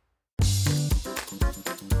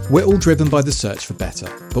 We're all driven by the search for better,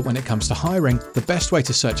 but when it comes to hiring, the best way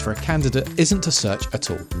to search for a candidate isn't to search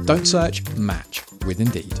at all. Don't search, match with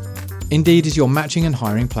Indeed. Indeed is your matching and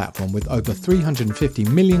hiring platform with over 350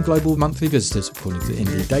 million global monthly visitors according to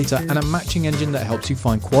Indeed data, and a matching engine that helps you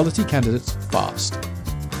find quality candidates fast.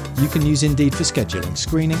 You can use Indeed for scheduling,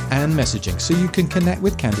 screening and messaging so you can connect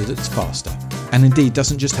with candidates faster. And Indeed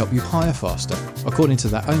doesn't just help you hire faster. According to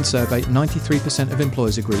their own survey, 93% of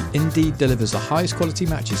employers agree Indeed delivers the highest quality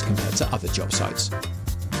matches compared to other job sites.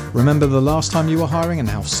 Remember the last time you were hiring and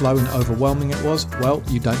how slow and overwhelming it was? Well,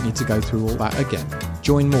 you don't need to go through all that again.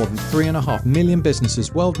 Join more than 3.5 million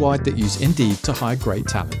businesses worldwide that use Indeed to hire great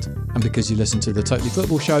talent. And because you listen to the Totally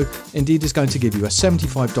Football Show, Indeed is going to give you a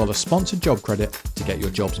 $75 sponsored job credit to get your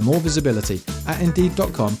jobs more visibility at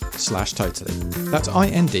Indeed.com/totally. That's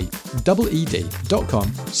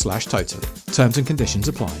INDEED.com/totally. Terms and conditions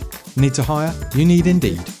apply. Need to hire? You need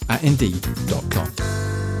Indeed at Indeed.com.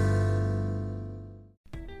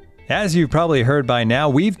 As you've probably heard by now,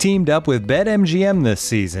 we've teamed up with BetMGM this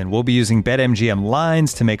season. We'll be using BetMGM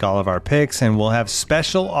lines to make all of our picks, and we'll have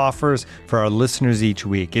special offers for our listeners each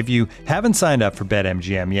week. If you haven't signed up for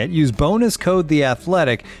BetMGM yet, use bonus code The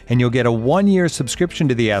Athletic, and you'll get a 1-year subscription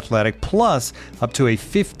to The Athletic, plus up to a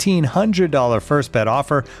 $1,500 first bet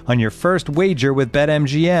offer on your first wager with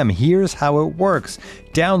BetMGM. Here's how it works.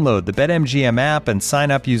 Download the BetMGM app and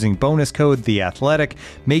sign up using bonus code The Athletic.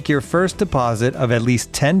 Make your first deposit of at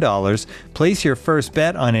least $10. Place your first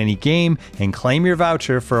bet on any game and claim your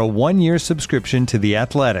voucher for a 1-year subscription to The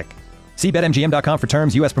Athletic. See BetMGM.com for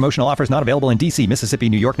terms. U.S. promotional offers not available in D.C., Mississippi,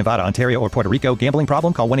 New York, Nevada, Ontario, or Puerto Rico. Gambling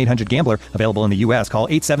problem? Call 1-800-GAMBLER. Available in the U.S. Call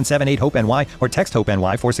 877-8-HOPE-NY or text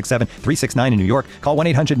HOPE-NY 467-369 in New York. Call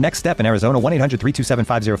 1-800-NEXT-STEP in Arizona.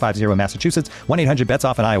 1-800-327-5050 in Massachusetts.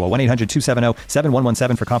 1-800-BETS-OFF in Iowa.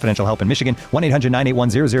 1-800-270-7117 for confidential help in Michigan.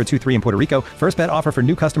 1-800-981-0023 in Puerto Rico. First bet offer for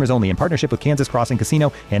new customers only in partnership with Kansas Crossing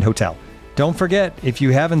Casino and Hotel. Don't forget, if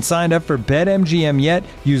you haven't signed up for BetMGM yet,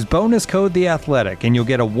 use bonus code The Athletic, and you'll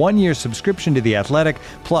get a 1-year subscription to The Athletic,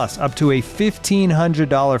 plus up to a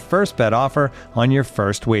 $1,500 first bet offer on your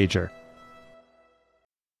first wager.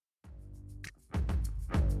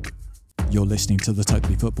 You're listening to the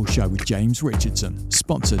Totally Football Show with James Richardson,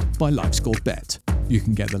 sponsored by LiveScoreBet. You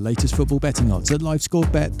can get the latest football betting odds at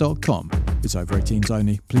LiveScoreBet.com. It's over 18s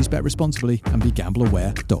only. Please bet responsibly and be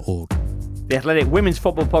gambleaware.org. The Athletic Women's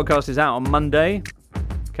Football Podcast is out on Monday,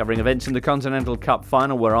 covering events in the Continental Cup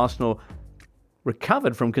final where Arsenal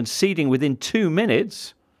recovered from conceding within 2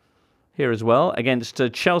 minutes here as well against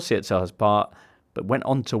Chelsea at Selhurst Park, but went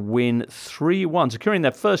on to win 3-1, securing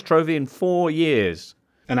their first trophy in 4 years.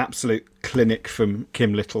 An absolute clinic from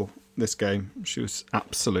Kim Little this game. She was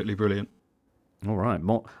absolutely brilliant. All right,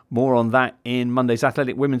 more on that in Monday's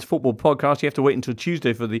Athletic Women's Football Podcast. You have to wait until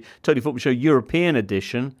Tuesday for the Totally Football Show European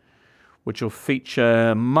edition, which will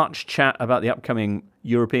feature much chat about the upcoming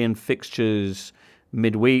European fixtures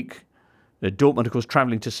midweek. Dortmund, of course,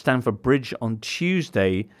 travelling to Stamford Bridge on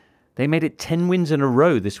Tuesday. They made it 10 wins in a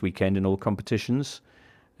row this weekend in all competitions,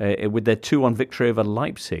 with their 2-1 victory over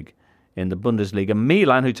Leipzig in the Bundesliga.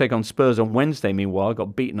 Milan, who take on Spurs on Wednesday, meanwhile,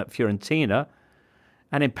 got beaten at Fiorentina.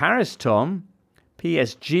 And in Paris, Tom,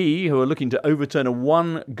 PSG, who are looking to overturn a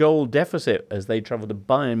 1-goal deficit as they travel to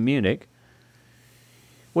Bayern Munich.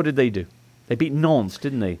 What did they do? They beat Nantes,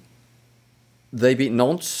 didn't they? They beat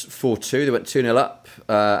Nantes 4-2. They went 2-0 up,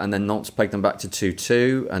 and then Nantes pegged them back to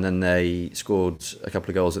 2-2, and then they scored a couple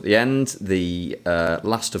of goals at the end. The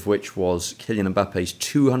last of which was Kylian Mbappe's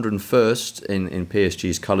 201st in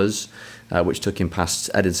PSG's colours, which took him past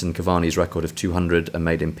Edinson Cavani's record of 200 and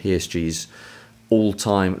made him PSG's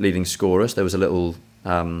all-time leading scorer. So there was a little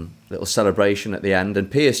celebration at the end, and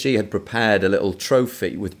PSG had prepared a little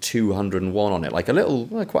trophy with 201 on it, like a little,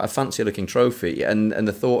 quite a fancy-looking trophy. And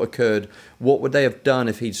the thought occurred, what would they have done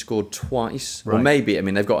if he'd scored twice? Right. Or maybe, I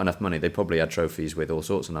mean, they've got enough money. They probably had trophies with all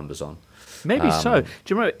sorts of numbers on. Maybe so. Do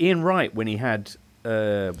you remember Ian Wright when he had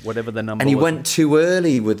whatever the number? And he was? went too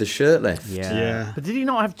early with the shirt lift. Yeah. But did he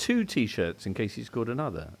not have 2 T-shirts in case he scored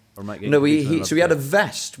another? No, he had a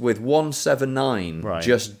vest with 179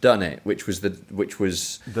 just done it, which was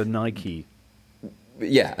the Nike.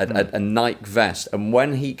 Yeah, a Nike vest. And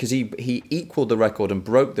when because he equalled the record and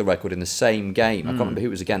broke the record in the same game. I can't remember who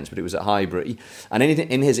it was against, but it was at Highbury. And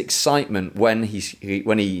in his excitement when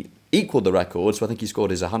he equalled the record, so I think he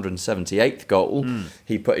scored his 178th goal.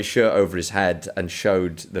 He put his shirt over his head and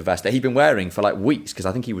showed the vest that he'd been wearing for like weeks, because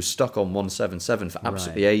I think he was stuck on 177 for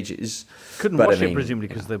absolutely ages. Couldn't wash it presumably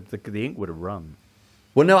because the ink would have run.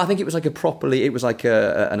 Well, no, I think it was like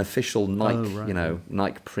an official Nike,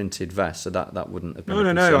 Nike printed vest, so that wouldn't have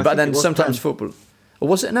been. No. But then sometimes football, or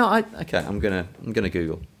was it? No, I'm gonna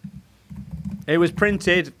Google. It was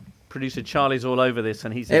printed. Producer Charlie's all over this,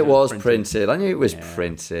 and he said it was printed. I knew it was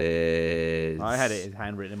printed. I had it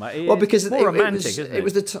handwritten in my ear. Well, because it's more romantic, isn't it? It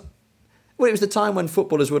was the time when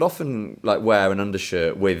footballers would often wear an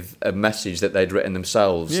undershirt with a message that they'd written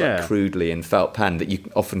themselves crudely in felt pen that you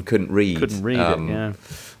often couldn't read.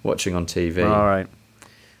 Watching on TV. All right.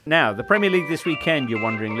 Now, the Premier League this weekend, you're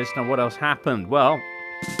wondering, listener, what else happened? Well,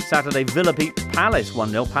 Saturday, Villa beat Palace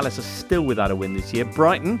 1-0. Palace are still without a win this year.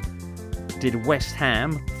 Brighton did West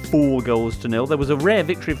Ham 4-0. There was a rare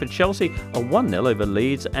victory for Chelsea, a 1-0 over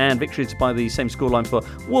Leeds, and victories by the same scoreline for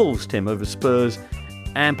Wolves, Tim, over Spurs,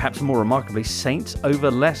 and perhaps more remarkably, Saints over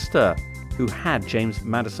Leicester, who had James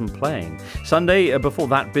Maddison playing. Sunday, before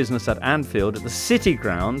that business at Anfield, at the City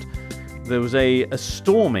Ground, there was a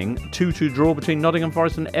storming 2-2 draw between Nottingham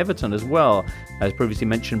Forest and Everton as well. As previously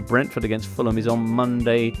mentioned, Brentford against Fulham is on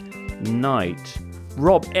Monday night.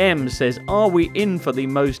 Rob M says, are we in for the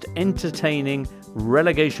most entertaining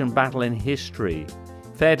relegation battle in history?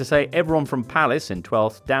 Fair to say everyone from Palace in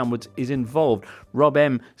 12th downwards is involved. Rob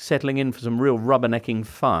M settling in for some real rubbernecking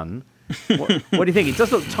fun. What do you think? It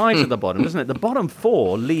does look tight at the bottom, doesn't it? The bottom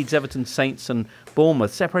 4, Leeds, Everton, Saints and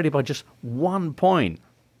Bournemouth, separated by just 1 point.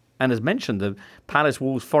 And as mentioned, the Palace,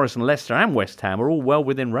 Wolves, Forest and Leicester and West Ham are all well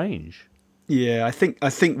within range. Yeah, I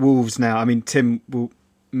think Wolves now, I mean, Tim will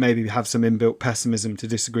maybe have some inbuilt pessimism to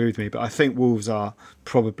disagree with me, but I think Wolves are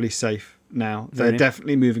probably safe now. They're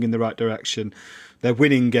definitely moving in the right direction. They're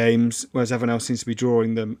winning games, whereas everyone else seems to be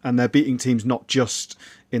drawing them, and they're beating teams not just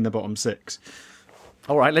in the bottom 6.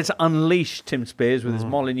 All right, let's unleash Tim Spears with his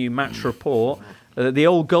Molineux match report. The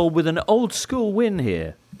old goal with an old school win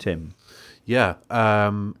here, Tim. Yeah,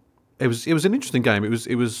 it was an interesting game. It was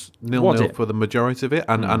 0-0 for the majority of it,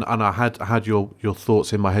 and I had your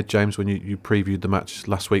thoughts in my head, James, when you previewed the match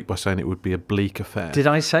last week by saying it would be a bleak affair. Did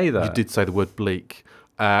I say that? You did say the word bleak,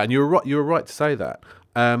 and you were right to say that.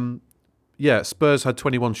 Yeah, Spurs had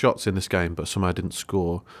 21 shots in this game, but somehow didn't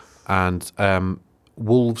score, and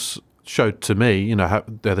Wolves showed to me, how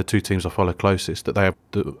they're the 2 teams I follow closest, that they have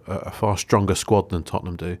a far stronger squad than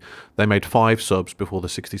Tottenham do. They made 5 subs before the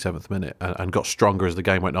 67th minute and got stronger as the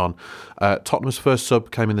game went on. Tottenham's first sub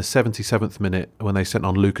came in the 77th minute when they sent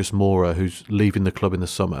on Lucas Moura, who's leaving the club in the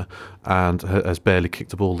summer and has barely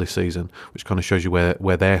kicked a ball this season, which kind of shows you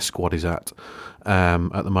where their squad is at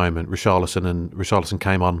the moment. Richarlison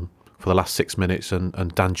came on for the last 6 minutes, and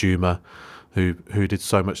Danjuma, who did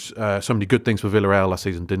so many good things for Villarreal last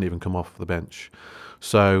season, didn't even come off the bench.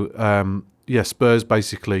 So Spurs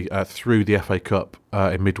basically threw the FA Cup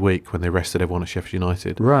in midweek when they rested everyone at Sheffield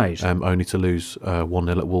United, right? Only to lose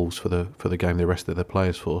 1-0 at Wolves for the game they rested their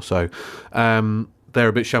players for. So they're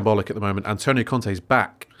a bit shambolic at the moment. Antonio Conte's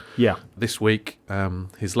back. Yeah. This week,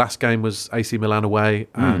 his last game was AC Milan away,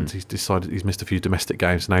 and he's decided he's missed a few domestic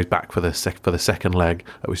games. Now he's back for the second leg.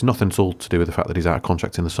 It was nothing at all to do with the fact that he's out of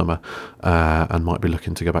contract in the summer and might be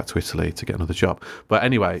looking to go back to Italy to get another job. But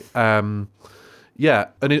anyway, another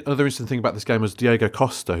interesting thing about this game was Diego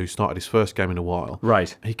Costa, who started his first game in a while.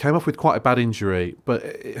 Right. He came off with quite a bad injury, but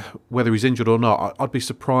whether he's injured or not, I'd be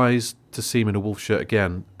surprised to see him in a Wolves shirt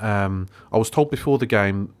again. I was told before the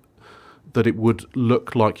game that it would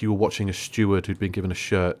look like you were watching a steward who'd been given a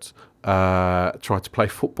shirt tried to play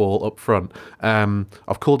football up front.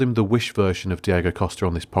 I've called him the wish version of Diego Costa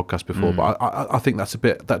on this podcast before, but I think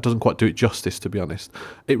that doesn't quite do it justice, to be honest.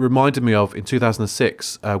 It reminded me of, in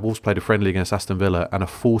 2006, Wolves played a friendly against Aston Villa, and a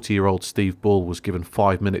 40-year-old Steve Bull was given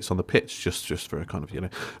 5 minutes on the pitch just for a kind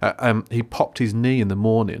of, he popped his knee in the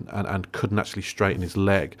morning and couldn't actually straighten his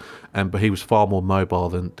leg, but he was far more mobile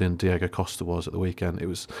than Diego Costa was at the weekend.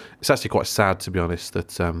 It's actually quite sad, to be honest,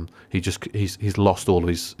 that he's lost all of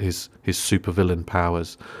his supervillain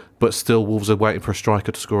powers, but still Wolves are waiting for a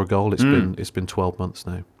striker to score a goal. It's been 12 months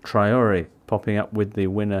now. Traore popping up with the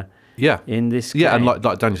winner. Yeah, in this game. Yeah, and like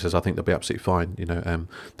Daniel says, I think they'll be absolutely fine.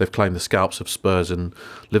 They've claimed the scalps of Spurs and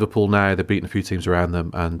Liverpool now. They've beaten a few teams around them,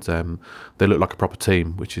 and they look like a proper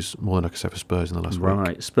team, which is more than I could say for Spurs in the last week.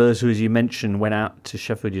 Right, Spurs, who, as you mentioned, went out to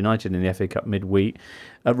Sheffield United in the FA Cup midweek.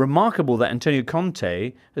 Remarkable that Antonio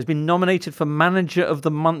Conte has been nominated for Manager of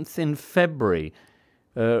the Month in February.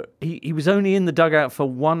 He was only in the dugout for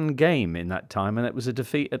one game in that time, and it was a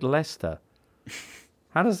defeat at Leicester.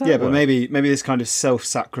 How does that work? But maybe this kind of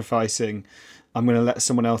self-sacrificing, I'm going to let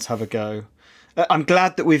someone else have a go. I'm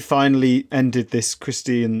glad that we've finally ended this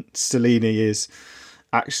Christian Stellini is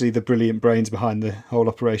actually the brilliant brains behind the whole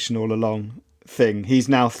operation all along thing. He's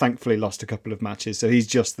now thankfully lost a couple of matches, so he's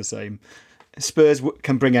just the same. Spurs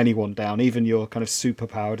can bring anyone down, even your kind of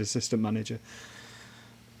super-powered assistant manager.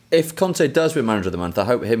 If Conte does win Manager of the Month, I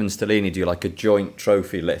hope him and Stellini do like a joint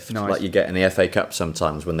trophy lift, like you get in the FA Cup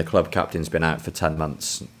sometimes when the club captain's been out for 10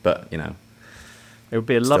 months. But, it would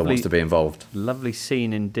be a still wants to be involved. Lovely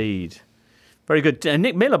scene indeed. Very good.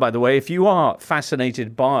 Nick Miller, by the way, if you are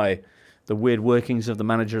fascinated by the weird workings of the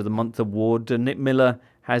Manager of the Month award, Nick Miller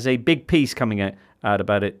has a big piece coming out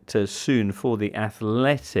about it soon for The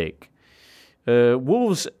Athletic.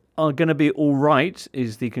 Wolves are going to be all right,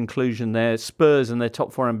 is the conclusion there. Spurs and their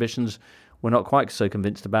top four ambitions we're not quite so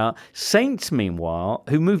convinced about. Saints, meanwhile,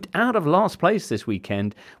 who moved out of last place this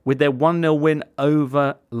weekend with their 1-0 win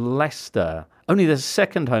over Leicester. Only their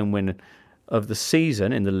second home win of the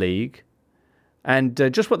season in the league. And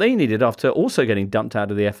just what they needed after also getting dumped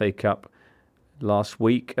out of the FA Cup last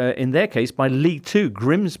week, in their case, by League Two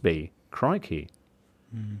Grimsby. Crikey.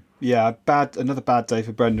 Yeah, another bad day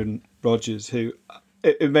for Brendan Rodgers, who...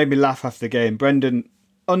 It made me laugh after the game. Brendan,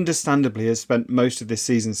 understandably, has spent most of this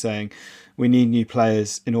season saying we need new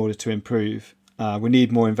players in order to improve. We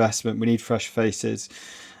need more investment. We need fresh faces.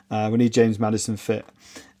 We need James Maddison fit.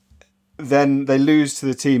 Then they lose to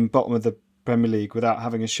the team bottom of the Premier League without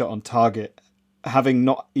having a shot on target, having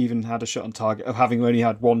not even had a shot on target, of having only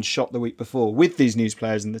had one shot the week before with these new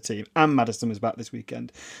players in the team. And Maddison was back this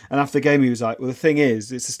weekend. And after the game, he was like, well, the thing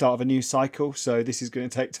is, it's the start of a new cycle, so this is going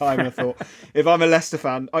to take time. And I thought, if I'm a Leicester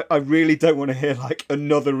fan, I really don't want to hear like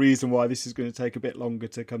another reason why this is going to take a bit longer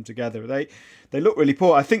to come together. They look really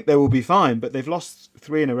poor. I think they will be fine, but they've lost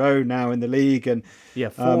 3 in a row now in the league. And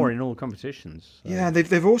 4 in all competitions. So. Yeah,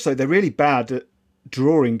 they're really bad at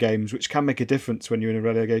drawing games, which can make a difference when you're in a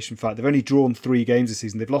relegation fight. They've only drawn 3 games this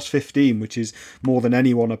season. They've lost 15, which is more than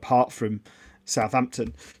anyone apart from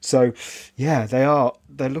Southampton. So yeah,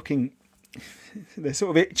 they're looking, they're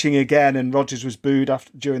sort of itching again, and Rodgers was booed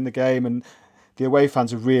during the game, and the away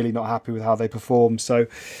fans are really not happy with how they performed. So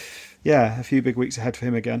yeah, a few big weeks ahead for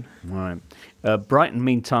him again. Right. Brighton,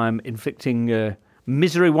 meantime, inflicting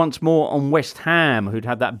misery once more on West Ham, who'd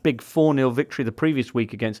had that big 4-0 victory the previous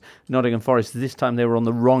week against Nottingham Forest. This time they were on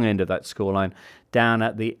the wrong end of that scoreline, down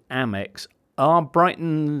at the Amex. Are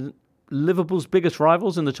Brighton Liverpool's biggest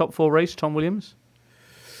rivals in the top 4 race, Tom Williams?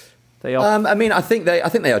 They are. I think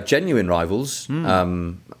they are genuine rivals.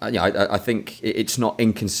 I think it's not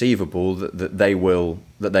inconceivable that they will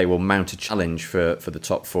mount a challenge for the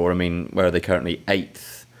top 4. I mean, where are they currently?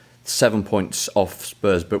 8th. 7 points off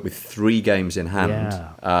Spurs, but with 3 games in hand.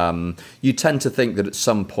 Yeah. You tend to think that at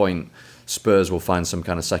some point Spurs will find some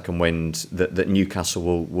kind of second wind, that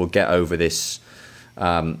Newcastle will get over this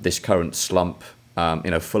current slump.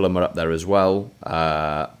 Fulham are up there as well.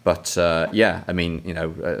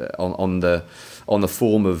 On the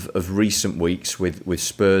form of recent weeks with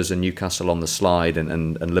Spurs and Newcastle on the slide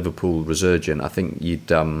and Liverpool resurgent, I think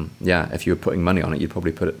you'd if you were putting money on it, you'd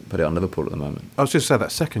probably put it on Liverpool at the moment. I was just saying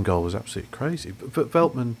that second goal was absolutely crazy. But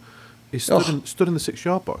Veltman is stood in the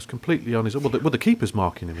 6-yard box completely on his own. Well, the keeper's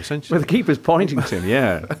marking him essentially. Well, the keeper's pointing to him,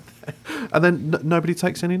 yeah. And then nobody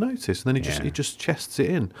takes any notice, and then he just chests it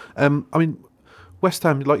in. West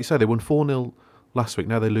Ham, like you say, they won 4-0 last week.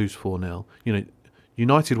 Now they lose 4-0.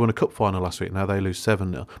 United won a cup final last week. Now they lose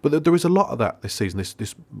 7-0. But there is a lot of that this season.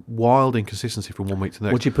 This wild inconsistency from one week to the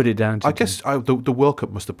next. What do you put it down to? I guess the World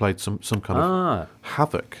Cup must have played some kind of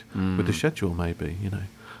havoc with the schedule. Maybe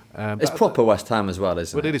It's proper West Ham as well,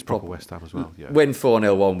 isn't it? But it is proper West Ham as well, yeah. Win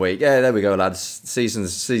 4-0 one week. Yeah, there we go, lads.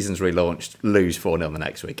 Season's relaunched. Lose 4-0 the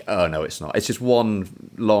next week. Oh, no, it's not. It's just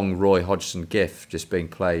one long Roy Hodgson gif just being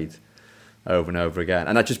played over and over again.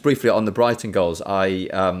 And I just briefly, on the Brighton goals, I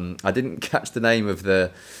didn't catch the name of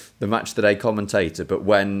the match of the day commentator, but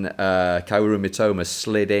when Kaoru Mitoma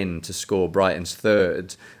slid in to score Brighton's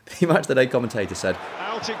third, the match of the day commentator said,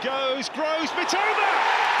 "Out it goes, Groves, Mitoma!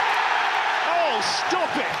 Oh,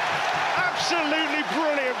 stop it! Absolutely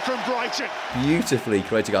brilliant from Brighton." Beautifully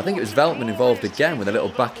created goal. I think it was Veltman involved again with a little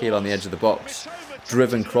back heel on the edge of the box,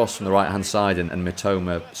 driven cross from the right-hand side, and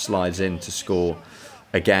Mitoma slides in to score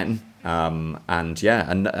again. And yeah,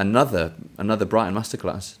 another Brighton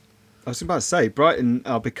masterclass. I was about to say, Brighton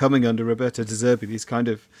are becoming, under Roberto De Zerbi, these kind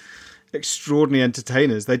of extraordinary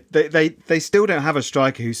entertainers. They still don't have a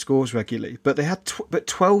striker who scores regularly, but they had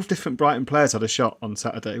 12 different Brighton players had a shot on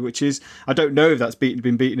Saturday, which is, I don't know if that's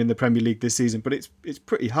been beaten in the Premier League this season, but it's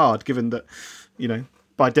pretty hard given that,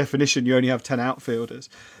 by definition you only have 10 outfielders.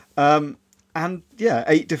 And yeah,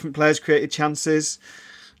 8 different players created chances.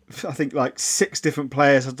 I think like 6 different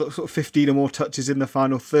players had sort of 15 or more touches in the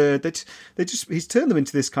final third. He's turned them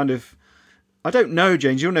into this kind of, I don't know,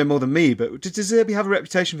 James, you'll know more than me, but does De Zerbi have a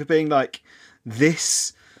reputation for being like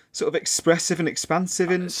this sort of expressive and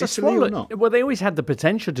expansive in Italy or not? Well, they always had the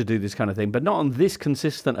potential to do this kind of thing, but not on this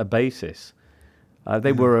consistent a basis.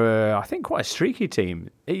 They were, I think, quite a streaky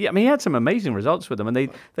team. He had some amazing results with them,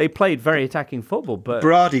 and they played very attacking football. But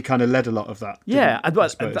Berardi kind of led a lot of that.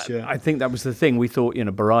 I think that was the thing. We thought,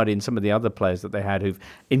 Berardi and some of the other players that they had who've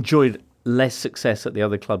enjoyed less success at the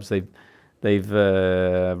other clubs. They've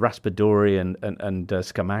Raspadori and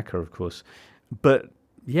Scamacca, of course. But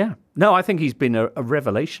yeah, no, I think he's been a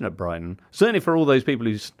revelation at Brighton. Certainly for all those people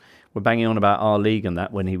who were banging on about our league and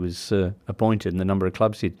that when he was appointed and the number of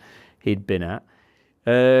clubs he'd been at.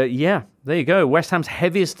 Yeah, there you go. West Ham's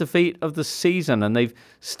heaviest defeat of the season, and they've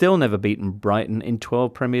still never beaten Brighton in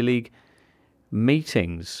 12 Premier League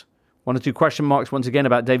meetings. 1 or 2 question marks once again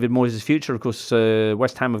about David Moyes' future. Of course,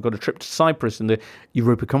 West Ham have got a trip to Cyprus in the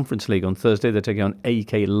Europa Conference League on Thursday. They're taking on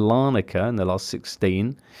AEK Larnaca in the last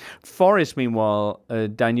 16. Forest, meanwhile,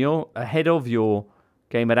 Daniel, ahead of your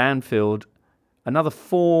game at Anfield, another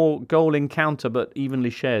 4-goal encounter, but evenly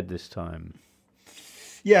shared this time.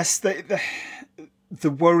 Yes, the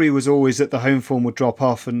worry was always that the home form would drop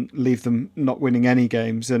off and leave them not winning any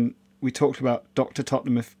games. And we talked about Dr.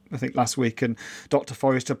 Tottenham, I think, last week, and Dr.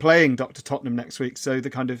 Forest are playing Dr. Tottenham next week. So the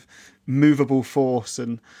kind of movable force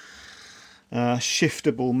and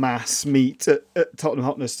shiftable mass meet at Tottenham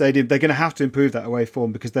Hotspur Stadium. They're going to have to improve that away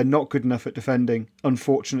form because they're not good enough at defending,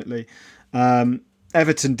 unfortunately.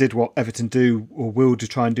 Everton did what Everton do or will to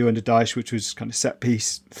try and do under Dyche, which was kind of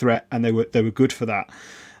set-piece threat, and they were good for that.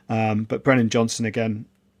 But Brennan Johnson, again,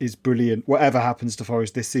 is brilliant. Whatever happens to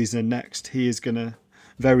Forest this season and next, he is going to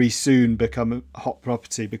very soon become a hot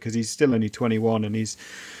property because he's still only 21 and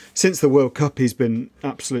since the World Cup, he's been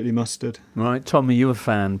absolutely mustard. Right. Tom, are you a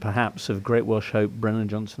fan, perhaps, of Great Welsh Hope, Brennan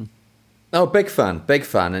Johnson? Oh, big fan.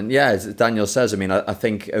 And yeah, as Daniel says, I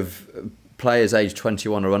think of players aged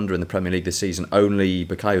 21 or under in the Premier League this season, only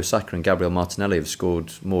Bukayo Saka and Gabriel Martinelli have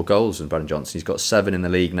scored more goals than Brennan Johnson. He's got 7 in the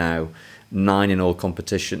league now, 9 in all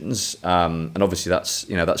competitions, and obviously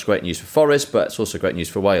that's great news for Forest, but it's also great news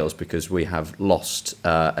for Wales because we have lost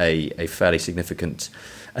a fairly significant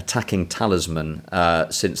attacking talisman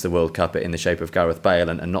since the World Cup in the shape of Gareth Bale,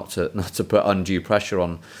 and not to put undue pressure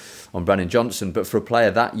on Brennan Johnson, but for a player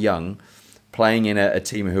that young, playing in a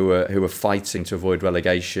team who are fighting to avoid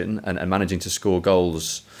relegation and managing to score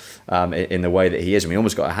goals in the way that he is. He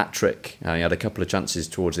almost got a hat-trick. He had a couple of chances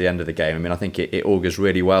towards the end of the game. I think it augurs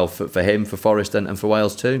really well for him, for Forest and for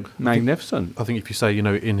Wales too. Magnificent. I think if you say,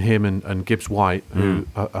 in him and Gibbs White, who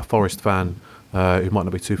a Forest fan who might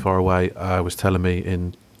not be too far away, was telling me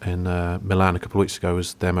in Milan a couple of weeks ago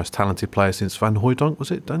was their most talented player since Van Hooijdonk, was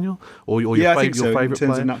it, Daniel? Or your favourite player? In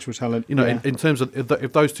terms of natural talent. In terms of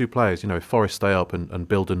if those two players, if Forest stay up and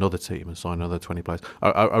build another team and sign another 20 players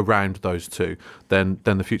around those two, then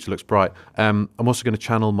the future looks bright. I'm also going to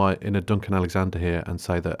channel my inner Duncan Alexander here and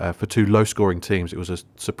say that for 2 low-scoring teams, it was a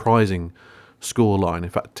surprising scoreline. In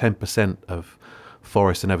fact, 10% of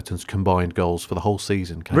Forest and Everton's combined goals for the whole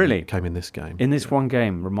season came in this game. In this one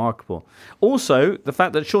game, remarkable. Also, the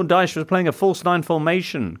fact that Sean Dyche was playing a false 9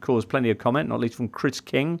 formation caused plenty of comment, not least from Chris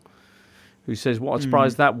King, who says what a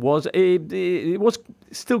surprise that was. It was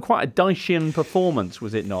still quite a Dychean performance,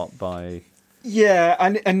 was it not? Yeah,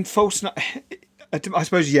 and false 9... I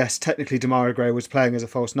suppose, yes, technically Demarai Gray was playing as a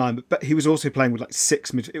false 9, but he was also playing with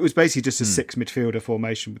 6 mid. It was basically just a 6 midfielder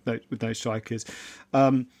formation with no strikers.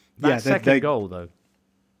 Second goal, though.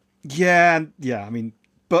 Yeah. I mean,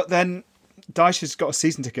 but then Dyche has got a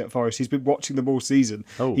season ticket at Forest. He's been watching them all season.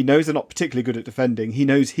 Oh. He knows they're not particularly good at defending. He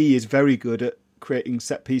knows he is very good at creating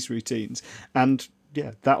set-piece routines. And,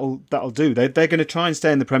 yeah, that'll do. They're going to try and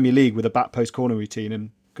stay in the Premier League with a back-post corner routine, and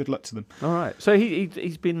good luck to them. All right. So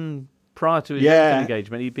he's been, prior to his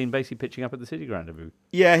engagement, he'd been basically pitching up at the City Ground, have you?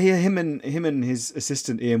 Yeah, him and his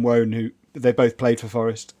assistant, Ian Wone, who they both played for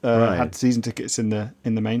Forest, had season tickets in the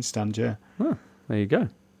main stand, yeah. Huh, there you go.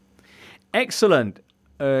 Excellent.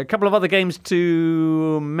 A couple of other games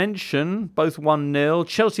to mention, both 1-0.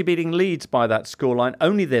 Chelsea beating Leeds by that scoreline.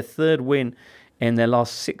 Only their third win in their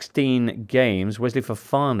last 16 games. Wesley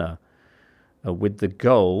Fofana with the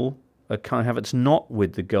goal. Kai Havertz not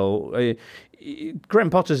with the goal.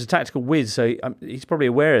 Graham Potter's a tactical whiz, so he's probably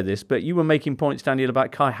aware of this, but you were making points, Daniel,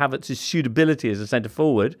 about Kai Havertz's suitability as a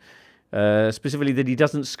centre-forward, specifically that he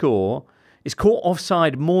doesn't score. Is caught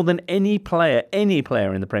offside more than any player in the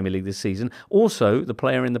Premier League this season. Also, the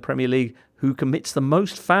player in the Premier League who commits the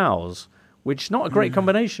most fouls, which is not a great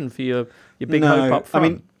combination for your big hope up front. I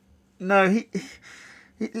mean, no,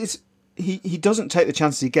 he doesn't take the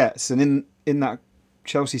chances he gets, and in that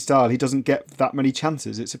Chelsea style, he doesn't get that many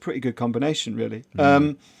chances. It's a pretty good combination, really.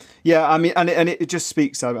 Yeah, I mean, and it just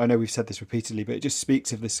speaks. I know we've said this repeatedly, but it just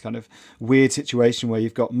speaks of this kind of weird situation where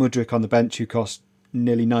you've got Mudryk on the bench who cost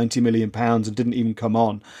nearly £90 million and didn't even come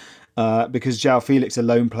on because João Felix, a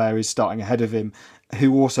lone player, is starting ahead of him,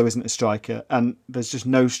 who also isn't a striker, and there's just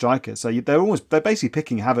no striker. So they're basically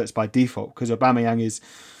picking Havertz by default because Aubameyang is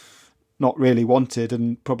not really wanted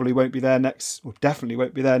and probably definitely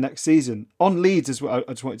won't be there next season. On Leeds, as well,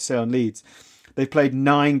 I just wanted to say on Leeds, they've played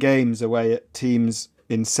 9 games away at teams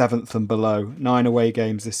in 7th and below, 9 away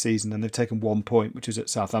games this season, and they've taken 1 point, which is at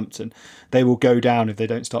Southampton. They will go down if they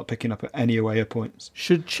don't start picking up any away points.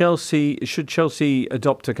 Should Chelsea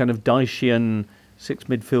adopt a kind of Dychean 6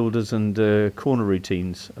 midfielders and corner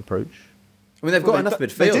routines approach? I mean, they've got enough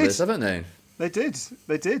midfielders, haven't they? They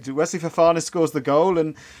did. Wesley Fofana scores the goal,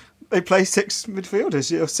 and they play 6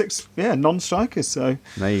 midfielders, 6 non-strikers. So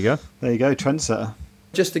there you go, trendsetter.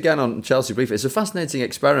 Just again on Chelsea briefly, it's a fascinating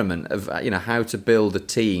experiment of how to build a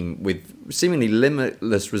team with seemingly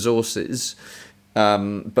limitless resources,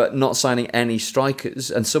 but not signing any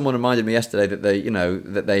strikers. And someone reminded me yesterday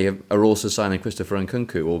that they are also signing Christopher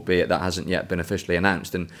Nkunku, albeit that hasn't yet been officially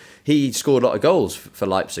announced. And he scored a lot of goals for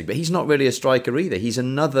Leipzig, but he's not really a striker either. He's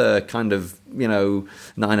another kind of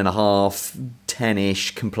 9.5,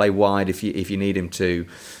 10-ish, can play wide if you need him to.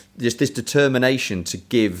 Just this determination to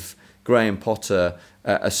give Graham Potter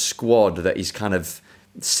a squad that is kind of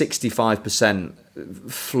 65%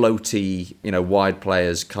 floaty, wide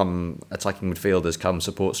players come attacking midfielders, come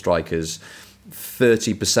support strikers,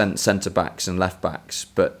 30% centre backs and left backs,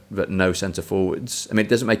 but no centre forwards. I mean, it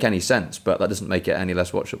doesn't make any sense, but that doesn't make it any less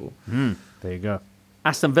watchable. There you go.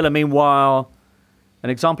 Aston Villa, meanwhile, an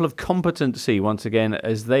example of competency once again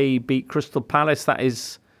as they beat Crystal Palace. That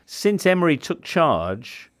is, since Emery took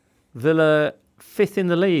charge, Villa 5th in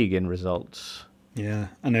the league in results. Yeah,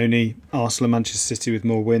 and only Arsenal and Manchester City with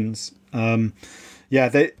more wins.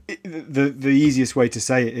 The easiest way to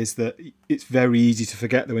say it is that it's very easy to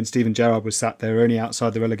forget that when Steven Gerrard was sat there only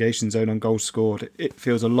outside the relegation zone on goals scored, it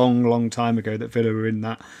feels a long, long time ago that Villa were in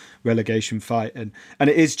that relegation fight. And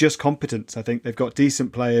it is just competence. I think they've got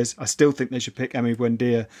decent players. I still think they should pick Emi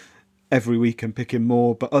Buendia every week and pick him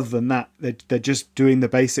more. But other than that, they're just doing the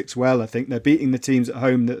basics well. I think they're beating the teams at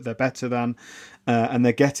home that they're better than. And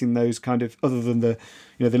they're getting those kind of, other than they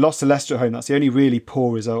lost to Leicester at home. That's the only really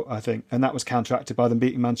poor result, I think. And that was counteracted by them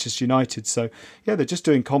beating Manchester United. So, yeah, they're just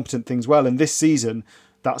doing competent things well. And this season,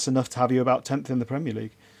 that's enough to have you about 10th in the Premier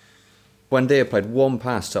League. Buendia played one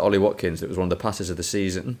pass to Ollie Watkins. That was one of the passes of the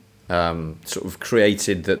season. Sort of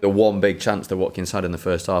created the one big chance that Watkins had in the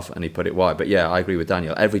first half, and he put it wide. But, yeah, I agree with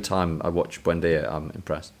Daniel. Every time I watch Buendia, I'm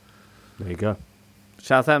impressed. There you go.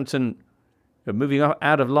 Southampton moving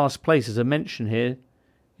out of last place, as I mentioned here.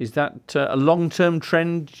 Is that a long-term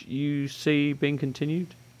trend you see being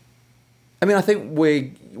continued? I mean, I think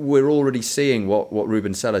we're already seeing what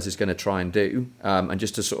Ruben Sellers is going to try and do, and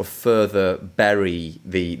just to sort of further bury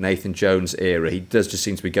the Nathan Jones era, he does just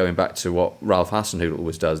seem to be going back to what Ralph Hasenhüttl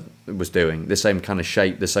was doing, the same kind of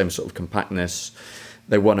shape, the same sort of compactness.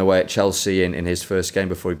 They won away at Chelsea in his first game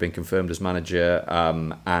before he'd been confirmed as manager,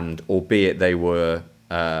 and albeit they were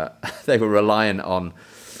reliant on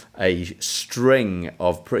a string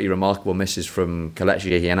of pretty remarkable misses from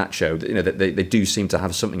Kelechi Iheanacho. They do seem to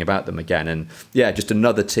have something about them again. And yeah, just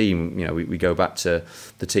another team. We go back to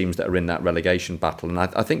the teams that are in that relegation battle, and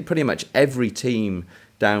I think pretty much every team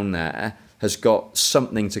down there has got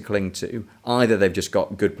something to cling to. Either they've just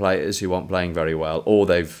got good players who aren't playing very well, or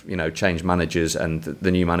they've changed managers and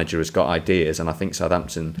the new manager has got ideas. And I think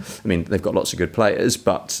Southampton, I mean, they've got lots of good players,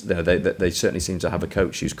 but they certainly seem to have a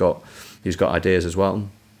coach who's got ideas as well.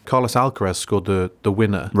 Carlos Alcaraz scored the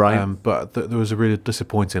winner, right? But there was a really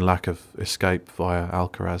disappointing lack of escape via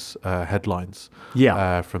Alcaraz headlines,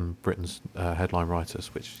 from Britain's headline writers.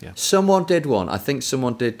 Which, someone did one. I think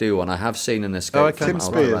someone did do one. I have seen an escape from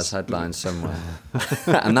Alcaraz headlines somewhere,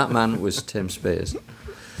 and that man was Tim Spears.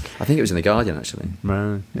 I think it was in the Guardian actually.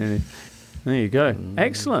 Right. Yeah. There you go.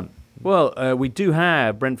 Excellent. Well, we do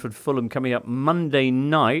have Brentford Fulham coming up Monday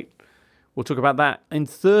night. We'll talk about that in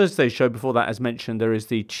Thursday's show. Before that, as mentioned, there is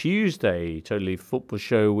the Tuesday Totally Football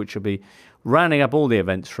show, which will be rounding up all the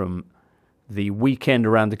events from the weekend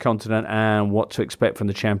around the continent and what to expect from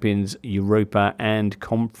the Champions, Europa and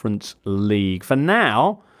Conference League. For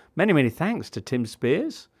now, many, many thanks to Tim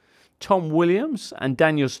Spears, Tom Williams and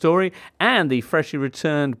Daniel Story, and the freshly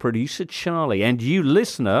returned producer Charlie. And you,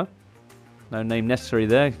 listener, no name necessary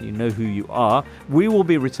there, you know who you are. We will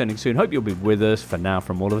be returning soon. Hope you'll be with us. For now,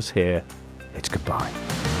 from all of us here, it's goodbye.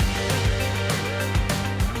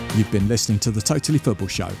 You've been listening to The Totally Football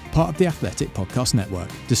Show, part of the Athletic Podcast Network.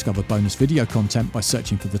 Discover bonus video content by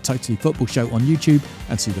searching for The Totally Football Show on YouTube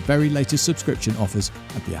and see the very latest subscription offers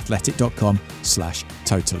at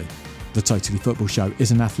theathletic.com/totally. The Totally Football Show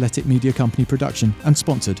is an Athletic Media Company production and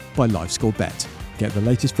sponsored by LiveScoreBet. Get the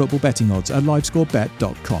latest football betting odds at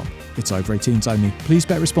livescorebet.com. It's over 18s only. Please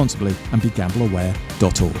bet responsibly and be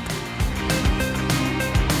gambleaware.org.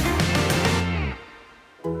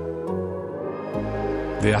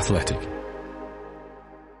 The Athletic.